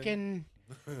Man. Fucking.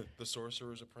 The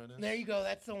Sorcerer's Apprentice. There you go.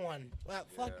 That's the one. Well,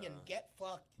 fucking get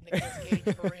fucked, Nicolas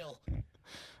Cage, for real.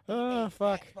 Oh, Hey,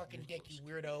 fuck. fat fucking dick, you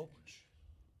weirdo.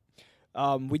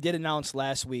 We did announce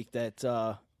last week that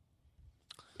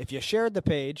if you shared the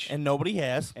page and nobody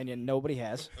has. nobody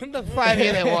has, The 5 of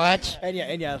you that watch.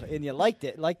 and you liked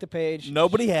the page,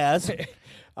 Nobody has.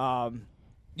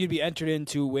 you'd be entered in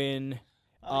to win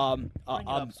Bring it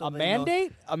up so a they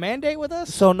mandate with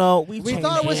us. So no, we we changed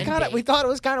thought it was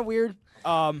it. kind of weird.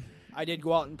 I did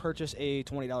go out and purchase a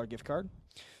 $20 gift card.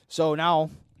 So now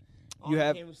you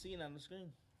have. Can't even see it on the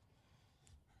screen.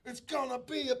 It's gonna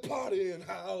be a party in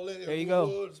Hollywood. There you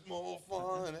go. It's more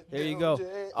fun. There you go.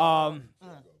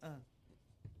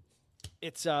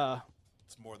 It's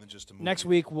It's more than just a movie. next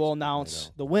week we'll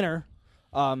announce the winner.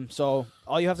 So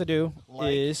all you have to do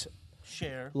Like, is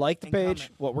Share. like the and page.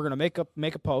 comment. What we're gonna make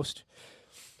a post,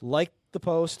 like the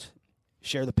post,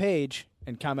 share the page,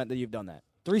 and comment that you've done that.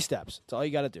 3 steps. That's all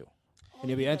you got to do, and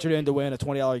you'll be entered in to win a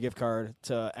 $20 gift card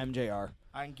to MJR.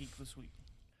 Iron Geek this week.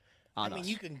 I On mean, us.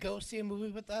 you can go see a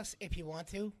movie with us if you want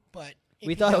to, but if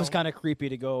We you thought it was don't- kind of creepy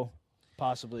to go,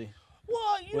 possibly.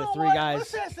 Well, you With know 3 what? guys.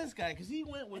 Let's ask this guy because he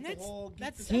went with And the that's- whole. Geek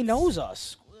that's- this- He knows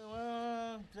us.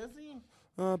 Does he?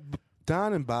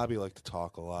 Don and Bobby like to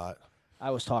talk a lot.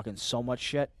 I was talking so much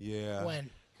shit. Yeah. When?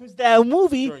 Because that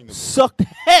movie During the movie. sucked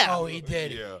hell. Oh, he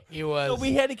did. Yeah. He was. So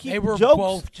we had to keep They were jokes.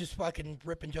 both just fucking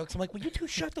ripping jokes. I'm like, will you two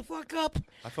shut the fuck up?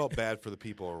 I felt bad for the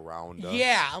people around us.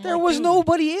 Yeah. I'm There like, was dude,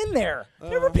 nobody in there.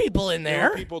 There were people in There were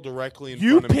there. people directly in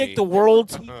You front of me. picked the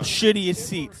world's shittiest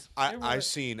seats. I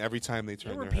seen every time they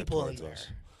turned were their head people in towards there. us.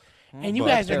 And you But-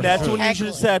 guys are And that's when you heckling. should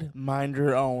have said, mind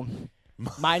your own.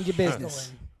 Mind your business.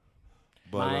 Heckling.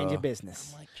 But, Mind your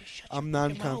business. I'm like, just shut I'm your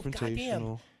fucking mouth,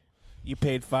 non-confrontational. You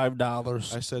paid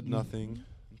 $5. I said nothing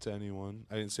to anyone.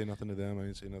 I didn't say nothing to them. I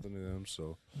didn't say nothing to them.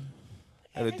 So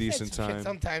had I a said decent some shit time.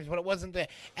 sometimes, but it wasn't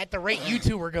at the rate you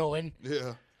two were going.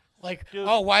 Yeah. Like, Dude.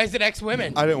 oh, why is it ex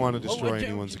women? I didn't want to What destroy would you-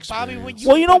 anyone's Bobby, experience. would you-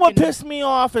 Well, you know what fucking- pissed me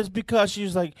off is because she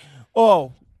was like,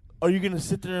 oh, are you going to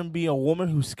sit there and be a woman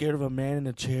who's scared of a man in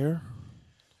a chair?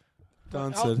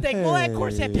 Don I'll said, think, well, of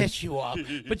course that "Hey." pissed you off.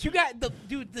 But you got the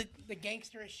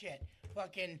gangster as shit.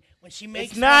 Fucking when she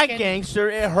makes It's not fucking, gangster.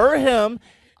 It hurt him.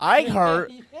 I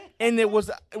hurt. And it was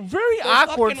very The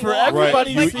awkward fucking for walk.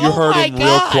 everybody Right. to Like, You oh heard my him real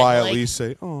God, quietly like-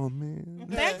 say, "Oh man."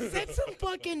 That's some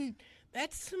fucking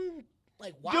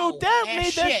like wow. Dude, that ass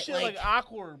made that shit like like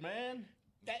awkward, man.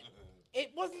 that.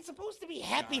 It wasn't supposed to be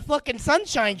happy fucking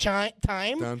sunshine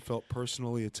time. Don felt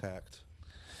personally attacked.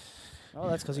 Oh,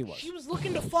 that's because he was. She was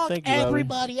looking to fuck Thank you, Bobby.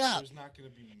 everybody up,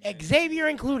 Xavier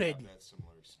included.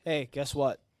 Hey, guess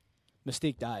what?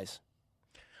 Mystique dies.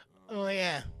 Oh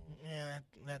yeah,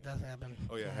 that does happen.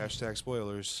 Oh yeah, hashtag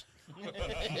spoilers.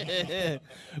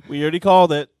 We already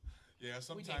called it. Yeah,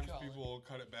 sometimes people will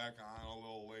cut it back on a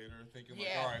little later, thinking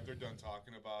Yeah. all right, they're done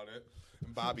talking about it.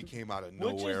 And Bobby came out of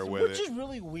Which nowhere is, with which it. is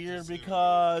really weird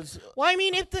because Well, I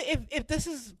mean, if this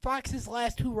is Fox's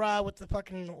last hurrah with the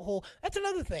fucking whole, that's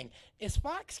another thing. Is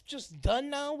Fox just done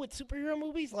now with superhero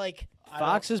movies? Like,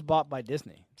 Fox is bought by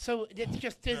Disney. so it's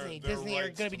just Disney. Their Disney are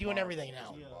rights going to be to doing Marvel everything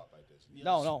now. was bought by Disney.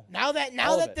 No. Now All that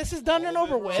of it. this is done and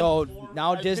over with, So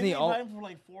now Disney Disney bought owns. him for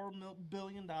like $4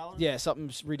 billion. Yeah,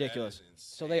 something's ridiculous. That is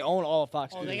So they own all of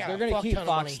Fox Oh, they Studios. got They're a going to fuck keep ton of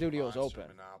Fox money. Studios Fox are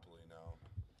open. Monopoly now.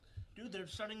 Dude, they're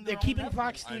shutting. they're their keeping own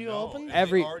Fox Netflix. Studio I know. open. And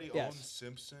Every- they already yes. own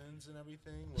Simpsons and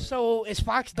everything. Like, So is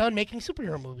Fox done making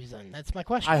superhero movies? Then that's my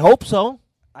question. I hope so.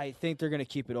 I think they're going to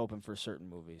keep it open for certain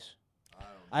movies.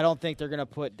 I don't think they're going to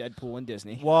put Deadpool in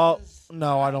Disney. Well,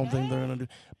 no, I don't think they're gonna do.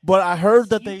 But I heard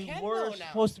that You they can were though now.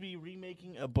 supposed to be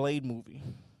remaking a Blade movie.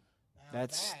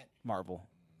 That's Marvel.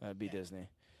 That'd be Disney.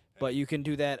 But you can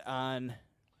do that on.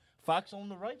 Fox owned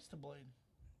the rights to Blade.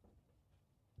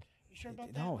 You sure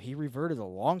about that? No, he reverted a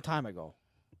long time ago.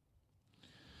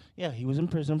 Yeah, he was in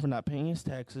prison for not paying his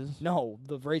taxes. No,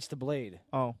 the rights to Blade.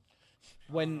 Oh,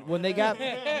 When they got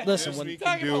listen Disney when can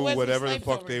Talking about do Wesley whatever the Snipes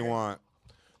fuck over they here. want.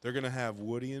 They're gonna have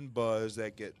Woody and Buzz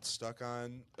that get stuck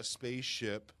on a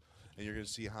spaceship, and you're gonna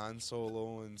see Han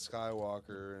Solo and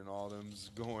Skywalker and all them's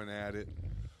going at it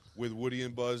with Woody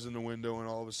and Buzz in the window, and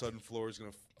all of a sudden Thor's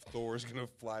gonna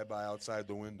fly by outside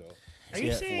the window. Are you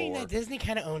Yeah. saying Floor. that Disney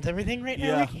kind of owns everything right now?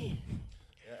 Yeah. Ricky?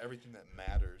 Yeah, everything that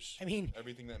matters. I mean,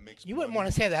 everything that makes you wouldn't money,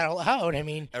 want to say that out loud. I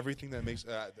mean, everything that makes.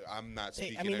 I'm not they,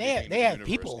 speaking. I mean, anything they to have the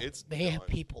people. universe. It's They have done.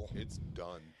 people. It's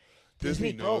done. Disney-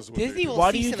 Disney knows what Disney they're will doing.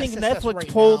 Why do you cease and think desist Netflix right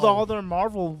pulled now. all their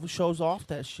Marvel shows off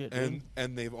that shit? Dude?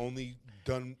 and they've only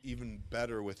done even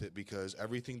better with it because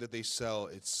everything that they sell,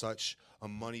 it's such a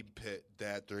money pit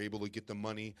that they're able to get the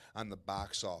money on the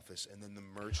box office and then the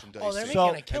merchandise. Oh, they're So-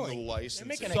 making a and killing. the licensing.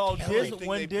 They're making a So killing. Disney, Everything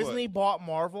when they put- Disney bought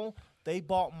Marvel, they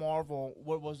bought Marvel.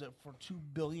 What was it for $2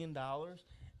 billion?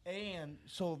 And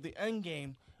so the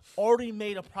Endgame already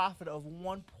made a profit of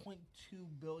 $1.2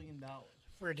 billion.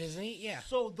 For Disney, yeah.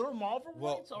 So their Marvel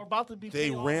Well, rights are about to be. They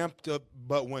paid off. ramped up,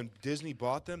 but when Disney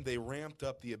bought them, they ramped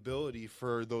up the ability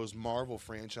for those Marvel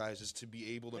franchises to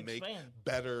be able to make Expand.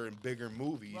 better and bigger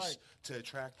movies Right. to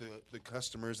attract the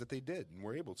customers that they did and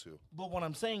were able to. But what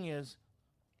I'm saying is,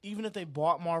 even if they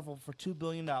bought Marvel for $2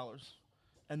 billion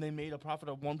and they made a profit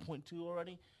of 1.2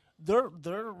 already,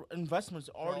 their investments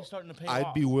are already starting to pay off.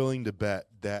 I'd be willing to bet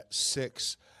that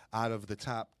 6 out of the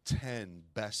top 10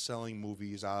 best-selling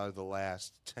movies out of the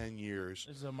last 10 years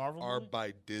Is it a Marvel are movie?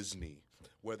 by Disney.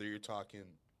 Whether you're talking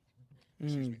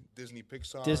excuse me, Disney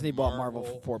Pixar, Disney bought Marvel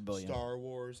for $4 billion. Star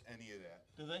Wars, any of that.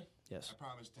 Do they? Yes. I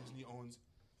promise Disney owns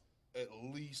at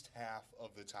least half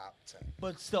of the top 10.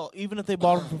 But still, even if they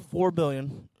bought them for $4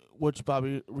 billion, which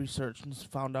Bobby researched and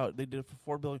found out they did it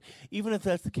for $4 billion, even if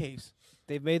that's the case,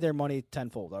 They've made their money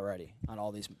tenfold already on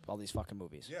all these fucking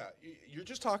movies. Yeah, you're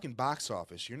just talking box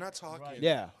office. You're not talking Right.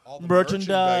 Yeah. all the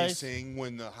Merchandise. merchandising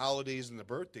when the holidays and the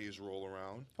birthdays roll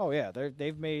around. Oh yeah,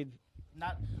 they've made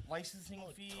not licensing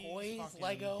fees, Toys, fucking-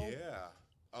 Lego. Yeah.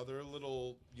 Other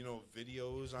little,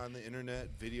 videos on the internet,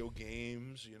 video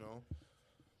games,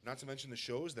 Not to mention the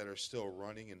shows that are still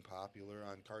running and popular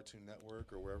on Cartoon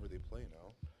Network or wherever they play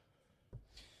now.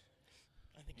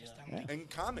 I think just Yeah. on And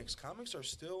comics. Comics are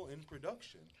still in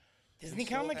production. Disney They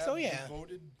still Comics. have Oh yeah.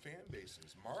 Devoted fan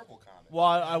bases. Marvel Comics. Well,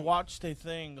 I watched a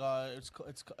thing. It's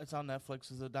on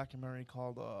Netflix. It's a documentary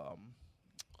called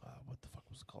what the fuck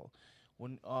was it called?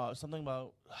 When something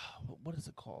about what is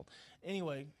it called?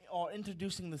 Anyway,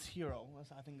 introducing this hero.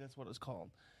 I think that's what it's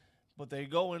called. But they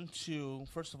go into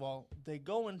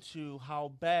how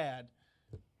bad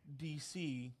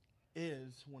DC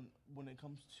is when it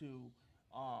comes to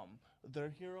their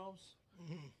heroes.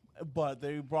 But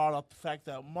they brought up the fact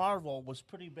that Marvel was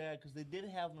pretty bad because they did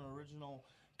have an original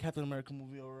Captain America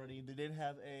movie already. They did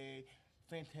have a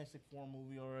Fantastic Four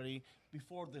movie already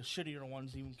before the shittier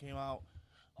ones even came out.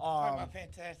 Talking about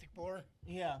Fantastic Four.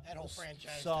 Yeah, That whole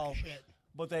franchise So, took a shit.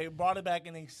 but they brought it back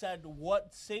and they said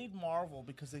what saved Marvel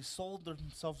because they sold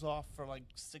themselves off for like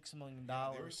 $6 million.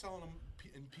 They were selling them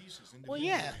in pieces Well, individually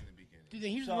yeah. in the beginning. Dude,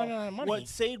 he was So running out of money. what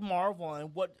saved Marvel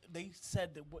and what they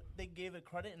said that what they gave it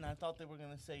credit, and I thought they were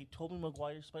gonna say Tobey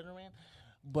Maguire Spider-Man,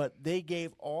 but they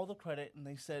gave all the credit and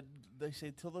they say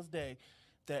till this day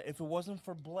that if it wasn't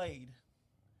for Blade,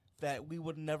 that we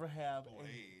would never have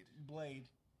Blade.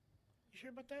 You sure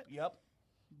about that? Yep,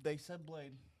 they said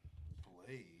Blade.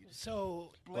 Blade.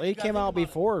 So Blade you gotta came think out about it.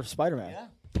 before Spider-Man. Yeah,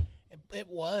 it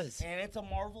was. and it's a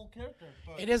Marvel character.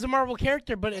 But It is a Marvel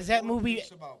character, but is that What movie?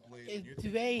 thinks about Blade when is- you're do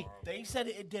thinking they- Marvel? they said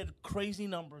it did crazy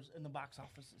numbers in the box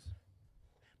offices.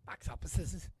 Box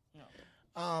offices.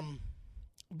 Yeah.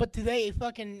 But do they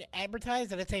fucking advertise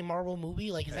that it's a Marvel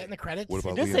movie? Like, is that in the credits? What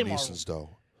about It does say Liam Marvel. Neeson's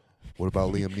dough? What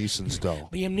about Liam Neeson's dough?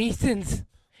 Liam Neeson's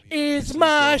is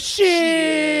my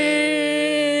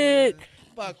shit.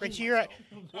 Fuck, Richie, you're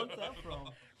What's that from?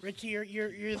 Richie,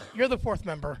 you're the fourth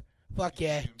member. Fuck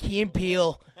yeah, Key and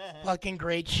Peele, fucking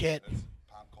great shit.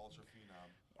 Pop culture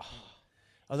phenom.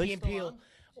 Are they Key and still Peele. on?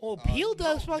 Oh, Peele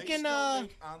does No, they fucking still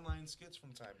make online skits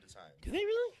from time to time. Do they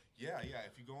really? Yeah.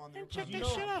 If you go on their Check You that know,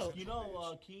 shit out. you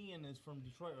know Keegan is from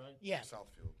Detroit, right? Yeah.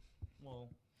 Southfield. Well,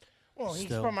 Well, he's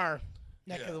Still. from our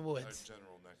neck Yeah, of the our woods,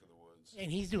 general neck of the woods.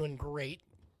 and he's doing great.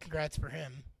 Congrats for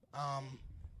him.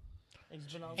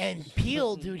 he's been on And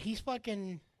Peele, dude, he's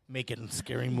fucking making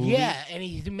scary movies. yeah, and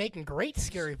he's making great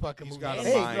scary fucking He's movies. got a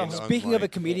Hey, mind speaking of a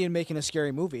unlike- comedian making a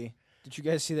scary movie, did you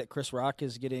guys see that Chris Rock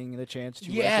is getting the chance to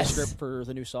write Yes. the script for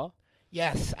the new Saw?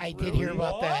 Yes, I did hear Really?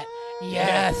 about that.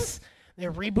 Yes,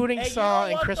 they're rebooting Hey, you Saw, know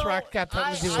and what, Chris though? Rock got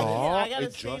something to do with it. Saw? I gotta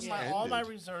It just save all my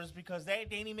ended. reserves because that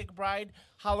Danny McBride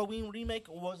Halloween remake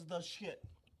was the shit.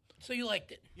 So you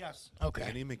liked it? Yes. Okay.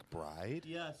 Danny McBride?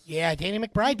 Yes. Yeah, Danny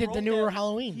McBride did Wrote the newer that-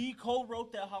 Halloween. He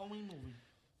co-wrote that Halloween movie.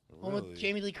 One with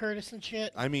Jamie Lee Curtis and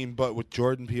shit. I mean, but with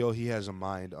Jordan Peele, he has a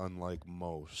mind unlike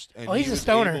most. And Oh, he's he a was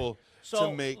stoner. able So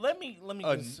to make let me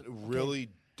a just- really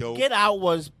dope. Get Out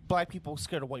was black people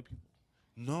scared of white people.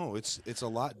 No, it's a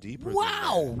lot deeper.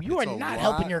 Wow, than that. you It's are a not lot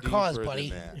helping your cause, deeper than buddy.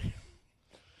 that.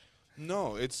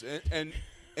 No, it's and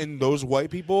And those white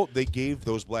people, they gave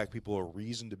those black people a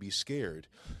reason to be scared.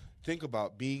 Think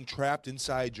about being trapped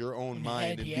inside your own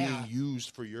mind and being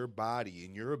used for your body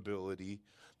and your ability,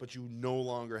 but you no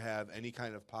longer have any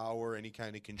kind of power, any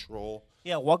kind of control.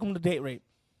 Yeah, welcome to date rape.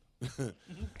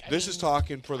 This is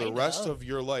talking for the rest of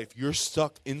your life. You're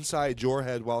stuck inside your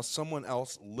head while someone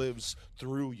else lives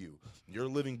through you. You're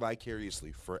living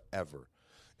vicariously forever.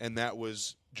 And that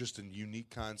was just a unique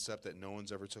concept that no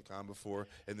one's ever took on before,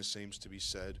 and the same's to be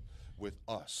said with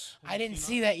Us. I didn't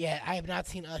see that yet. I have not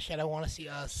seen Us yet. I want to see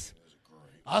Us.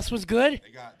 Us was good?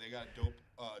 They got dope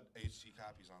HD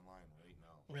copies online right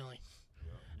now. Really?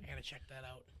 I gotta check that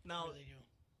out. Now, Really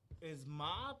do. is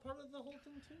Ma part of the whole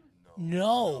thing too?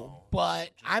 No,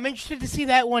 but I'm interested to see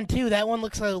that one too. That one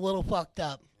looks a little fucked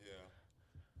up. Yeah.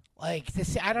 Like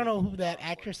this, I don't know who that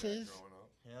actress is, Growing up.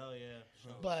 Hell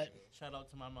yeah. but Shout out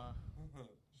to my Ma.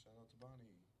 Shout out to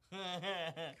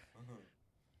Bonnie.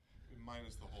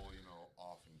 Minus the whole,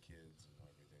 orphan kids and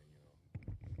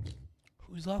everything,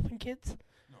 who's Often Kids?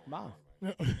 No, Ma.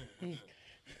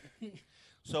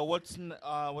 So what's next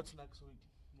week?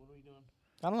 What are we doing?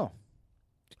 I don't know.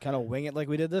 Kind of wing it like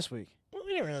we did this week. Well,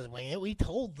 we didn't really wing it. We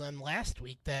told them last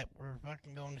week that we're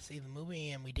fucking going to see the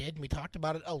movie, and we did. And we talked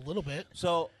about it a little bit.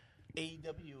 So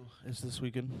AEW is this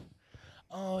weekend.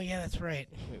 Oh yeah, that's right.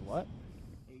 Wait, what?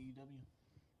 AEW.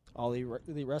 All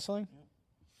Elite Wrestling?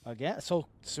 Again? So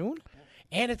soon?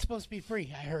 And it's supposed to be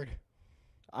free. I heard.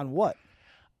 On what?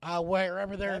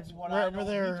 Wherever they're, That's what wherever I know.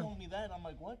 they're. He told me that. I'm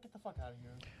like, what? Get the fuck out of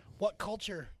here. What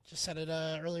Culture just said it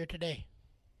earlier today.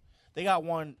 They got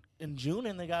one in June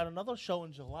and they got another show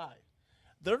in July.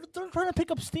 They're trying to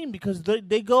pick up steam because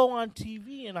they go on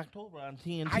TV in October on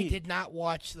TNT. I did not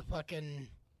watch the fucking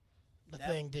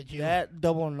thing. Did you? That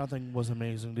Double or Nothing was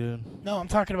amazing, dude. No, I'm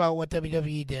talking about what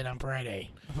WWE did on Friday.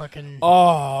 The fucking.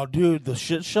 Oh, dude, the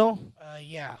shit show.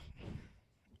 Yeah.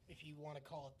 If you want to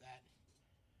call it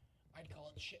that, I'd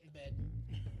call it shit in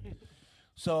bed.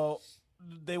 So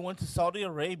they went to Saudi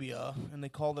Arabia and they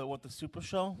called it what, the Super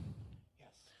Show. Yes.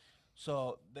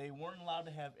 So they weren't allowed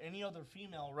to have any other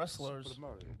female wrestlers.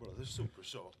 The Super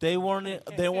Show. They weren't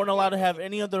allowed to have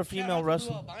any other female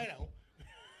wrestlers. Albino.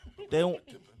 They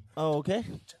oh, okay.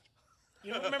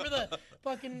 You don't remember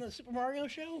the Super Mario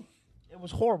show? It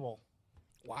was horrible.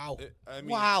 Wow. I mean,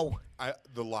 Wow.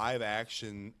 the live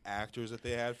action actors that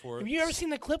they had for it. Have you ever seen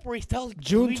the clip where he tells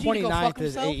June Luigi to go fuck 29th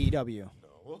is himself? AEW.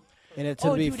 No. And it's Oh,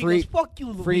 going to be dude, free. he goes, fuck you,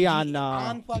 Luigi, free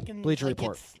on, fucking Bleacher like,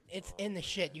 Report. It's in the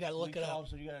shit. You gotta look it up.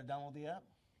 So you gotta download the app.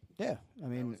 Yeah, I That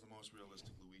mean, was the most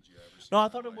realistic Luigi I ever seen. No, I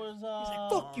thought it was. He's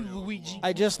like, fuck you, Luigi.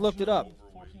 I just looked it up.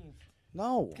 14th.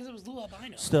 No. Because it was Lou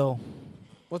Albino. Still,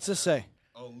 What's this say?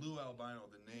 Oh, Lou Albino,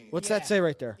 the name. What's Yeah. that say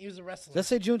right there? He was a wrestler. Does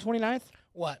that say June 29th?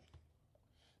 What?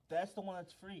 that's the one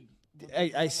that's free.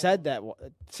 I said that.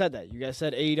 Said that. You guys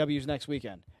said AEW's next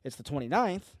weekend. It's the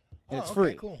 29th, and it's okay,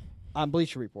 free Cool. on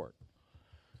Bleacher Report.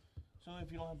 So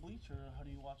if you don't have Bleacher, how do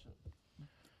you watch it?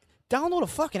 Download a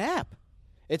fucking app.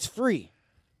 It's free.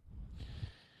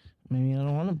 Maybe I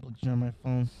don't want to Bleacher on my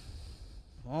phone.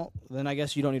 Well, then I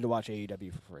guess you don't need to watch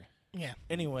AEW for free. Yeah.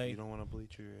 Anyway, You don't want to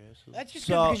bleach your ass? That's just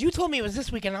So- good because you told me it was this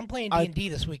weekend. I'm playing D&D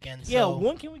this weekend. yeah. So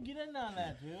When can we get in on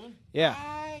that, dude? Yeah.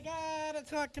 I gotta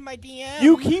talk to my DM.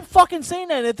 You keep fucking saying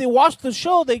that. If they watch the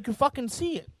show, they can fucking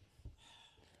see it.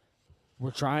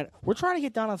 We're trying to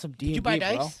get down on some D&D, Did you buy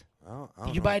bro. dice? I don't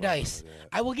Did you know buy about dice? that.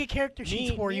 I will get character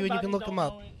sheets for you, and you can look them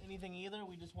up. Don't know anything either.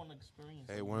 We just want to experience.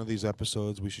 Hey, it. one of these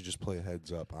episodes, we should just play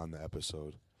heads up on the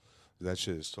episode. That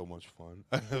shit is so much fun.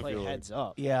 I Play feel like heads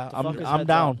up. Yeah, The fuck I'm is I'm Heads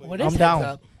down. Up? What is I'm Heads down.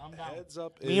 Up? I'm down. Heads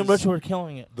Up Me and is Rich were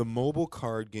killing it. the mobile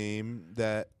card game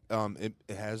that it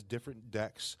has different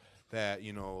decks that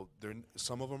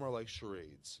some of them are like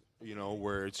charades,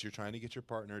 where you're trying to get your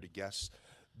partner to guess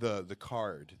the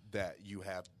card that you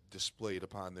have displayed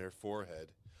upon their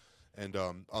forehead, and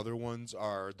other ones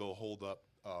are they'll hold up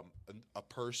a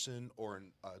person or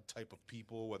a type of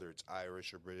people, whether it's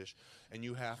Irish or British, and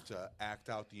you have to act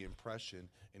out the impression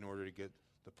in order to get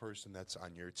the person that's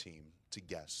on your team to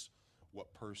guess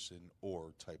what person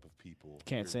or type of people.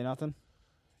 Can't say nothing.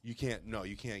 You can't. No,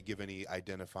 you can't give any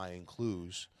identifying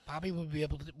clues. Bobby would be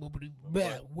able to.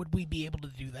 Would we be able to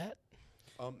do that?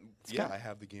 Yeah, kinda- I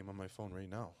have the game on my phone right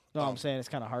now. No, I'm saying it's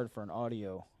kind of hard for an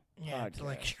audio. Yeah, to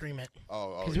like podcast. stream it.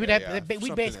 Oh, 'Cause yeah, we'd have- yeah. we'd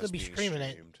Something basically that's be being streaming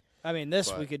it. streamed. I mean, this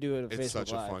But we could do it at It's Facebook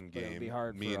such a Live, fun but it would be game.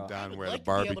 hard Me for, and Don I were would at a like to be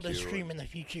barbecue. able to stream in the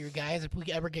future, you guys, if we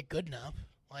ever get good enough.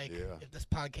 Like, Yeah. if this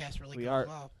podcast really We goes are-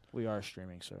 off. We are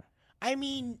streaming, sir. I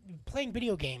mean, playing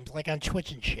video games, like on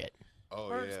Twitch and shit. Oh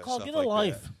Or yeah, it's called stuff Get like a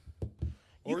Life. that.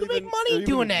 You Or can make even- money or even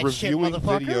doing that shit, reviewing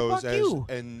motherfucker. videos Fuck you.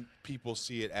 and people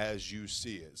see it as you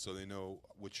see it, so they know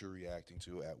what you're reacting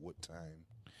to at what time.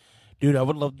 Dude, I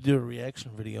would love to do a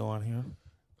reaction video on here.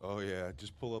 Oh yeah,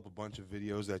 just pull up a bunch of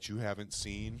videos that you haven't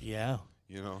seen. Yeah.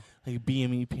 You know, Like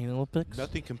BME Pain Olympics.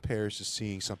 nothing compares to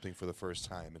seeing something for the first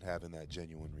time and having that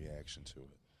genuine reaction to it.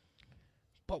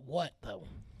 But what though?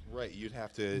 Right, you'd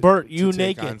have to. Bert, to you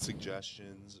take naked. on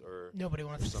suggestions or Nobody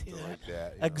wants to see something that. like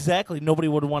that. you know. Exactly. Nobody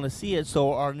would want to see it,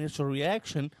 so our initial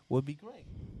reaction would be great.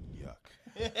 Yuck.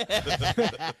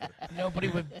 Nobody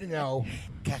would know.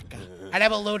 I'd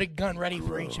have a loaded gun ready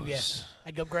for each of you.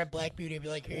 I'd go grab Black Beauty and be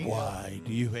like, here you go. Why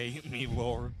do you hate me,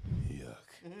 Lord?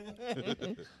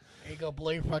 Yuck. Here you go. Blow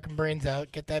your fucking brains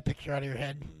out. Get that picture out of your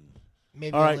head.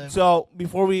 Maybe All you'll right, live. so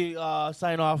before we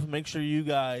sign off, make sure you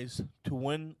guys, to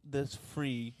win this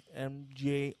free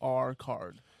MJR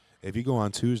card. If you go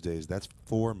on Tuesdays, that's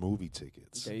 4 movie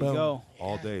tickets. There you Boom. go.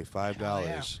 All day, $5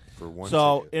 yeah. for one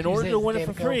So ticket. in order Tuesday's to the win day it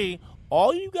for to go. free,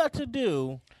 all you got to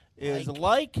do is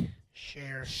like,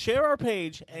 Share. share our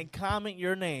page, and comment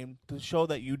your name to show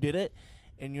that you did it,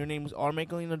 and your names are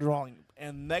making the drawing.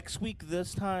 And next week,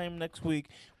 next week,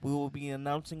 we will be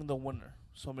announcing the winner.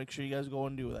 So make sure you guys go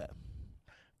and do that.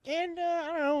 And I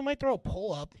don't know, we might throw a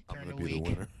poll up I'm during going the to be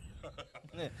week.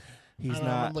 the winner. He's I don't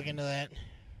know, I'm not. gonna look into that.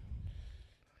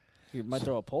 You might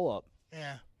throw a poll up.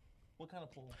 Yeah. What kind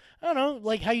of poll? I don't know,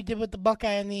 like how you did with the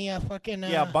Buckeye and the fucking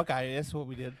Yeah, Buckeye. That's what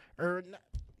we did. or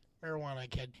marijuana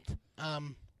kid.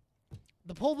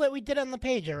 The poll that we did on the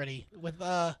page already with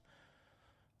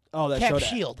Oh, that Cap showed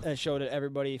Shield. That showed that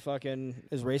everybody fucking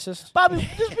is racist. Bobby,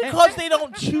 just because they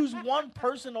don't choose one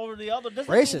person over the other doesn't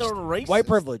mean they're racist. White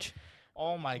privilege.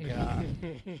 Oh my god.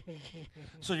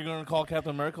 So you're gonna call Captain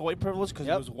America white privilege because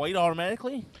Yep. he was white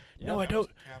automatically? No, I don't.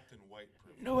 Captain White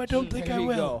Privilege. No, I don't think There I you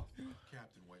will. go.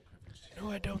 Captain White Privilege. No,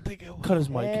 I don't think I will. Cut his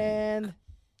mic. And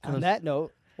on that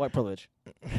note, white privilege.